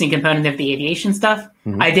an interesting component of the aviation stuff.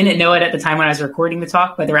 Mm-hmm. I didn't know it at the time when I was recording the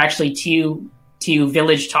talk, but there were actually two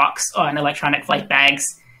Village talks on electronic flight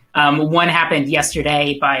bags. One happened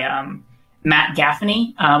yesterday by Matt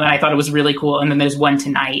Gaffney, and I thought it was really cool. And then there's one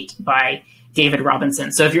tonight by David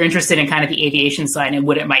Robinson. So if you're interested in kind of the aviation side and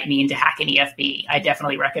what it might mean to hack an EFB, I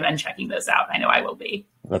definitely recommend checking those out. I know I will be.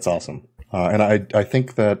 That's awesome. And I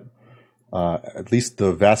think that at least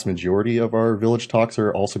the vast majority of our Village talks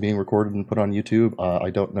are also being recorded and put on YouTube. I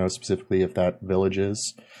don't know specifically if that Village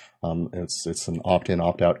is. It's an opt-in,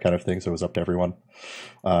 opt-out kind of thing, so it was up to everyone.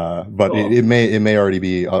 But cool. it may already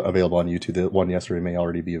be available on YouTube. The one yesterday may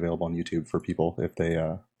already be available on YouTube for people if they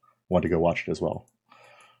want to go watch it as well.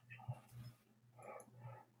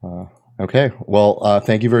 Okay. Well,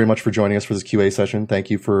 thank you very much for joining us for this QA session. Thank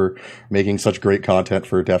you for making such great content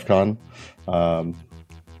for DEF CON.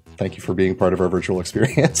 Thank you for being part of our virtual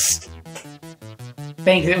experience.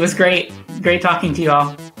 Thanks. It was great. Great talking to you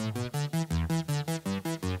all.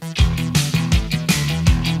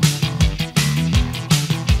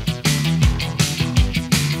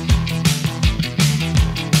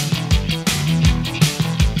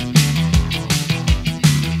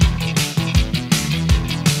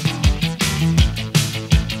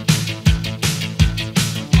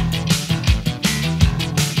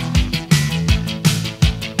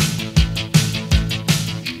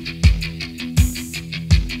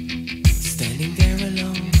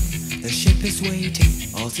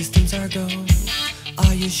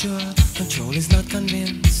 Control is not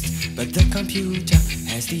convinced, but the computer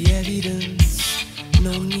has the evidence.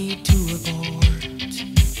 No need to abort.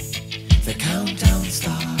 The countdown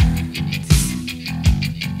starts.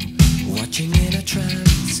 Watching in a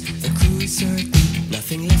trance, the crew is certain,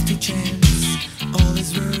 nothing left to chance. All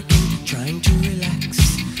is working, trying to relax.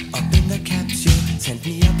 Up in the capsule, sent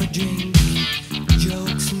me up a drink.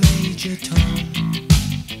 Jokes, Major Tom.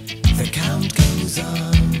 The count goes on.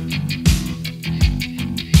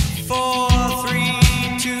 4,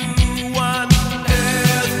 3, 2, 1.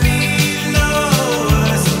 Earth below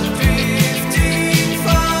us, drifting,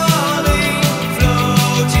 falling,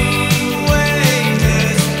 floating,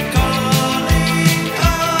 weightless, calling,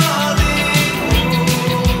 calling.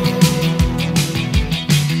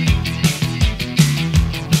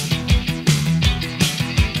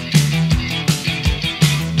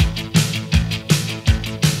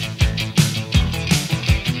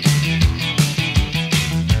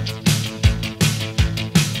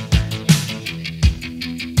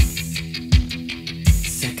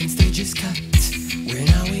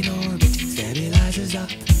 is up,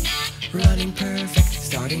 running perfect,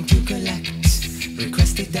 starting to collect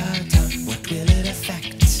requested data. What will it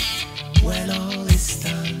affect when all is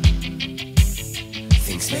done?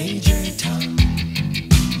 Thinks Major Tom.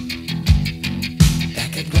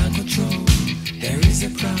 Back at ground control, there is a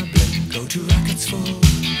problem. Go to rockets full,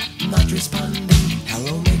 not responding.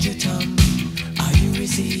 Hello, Major Tom. Are you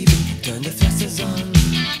receiving? Turn the thrusters on.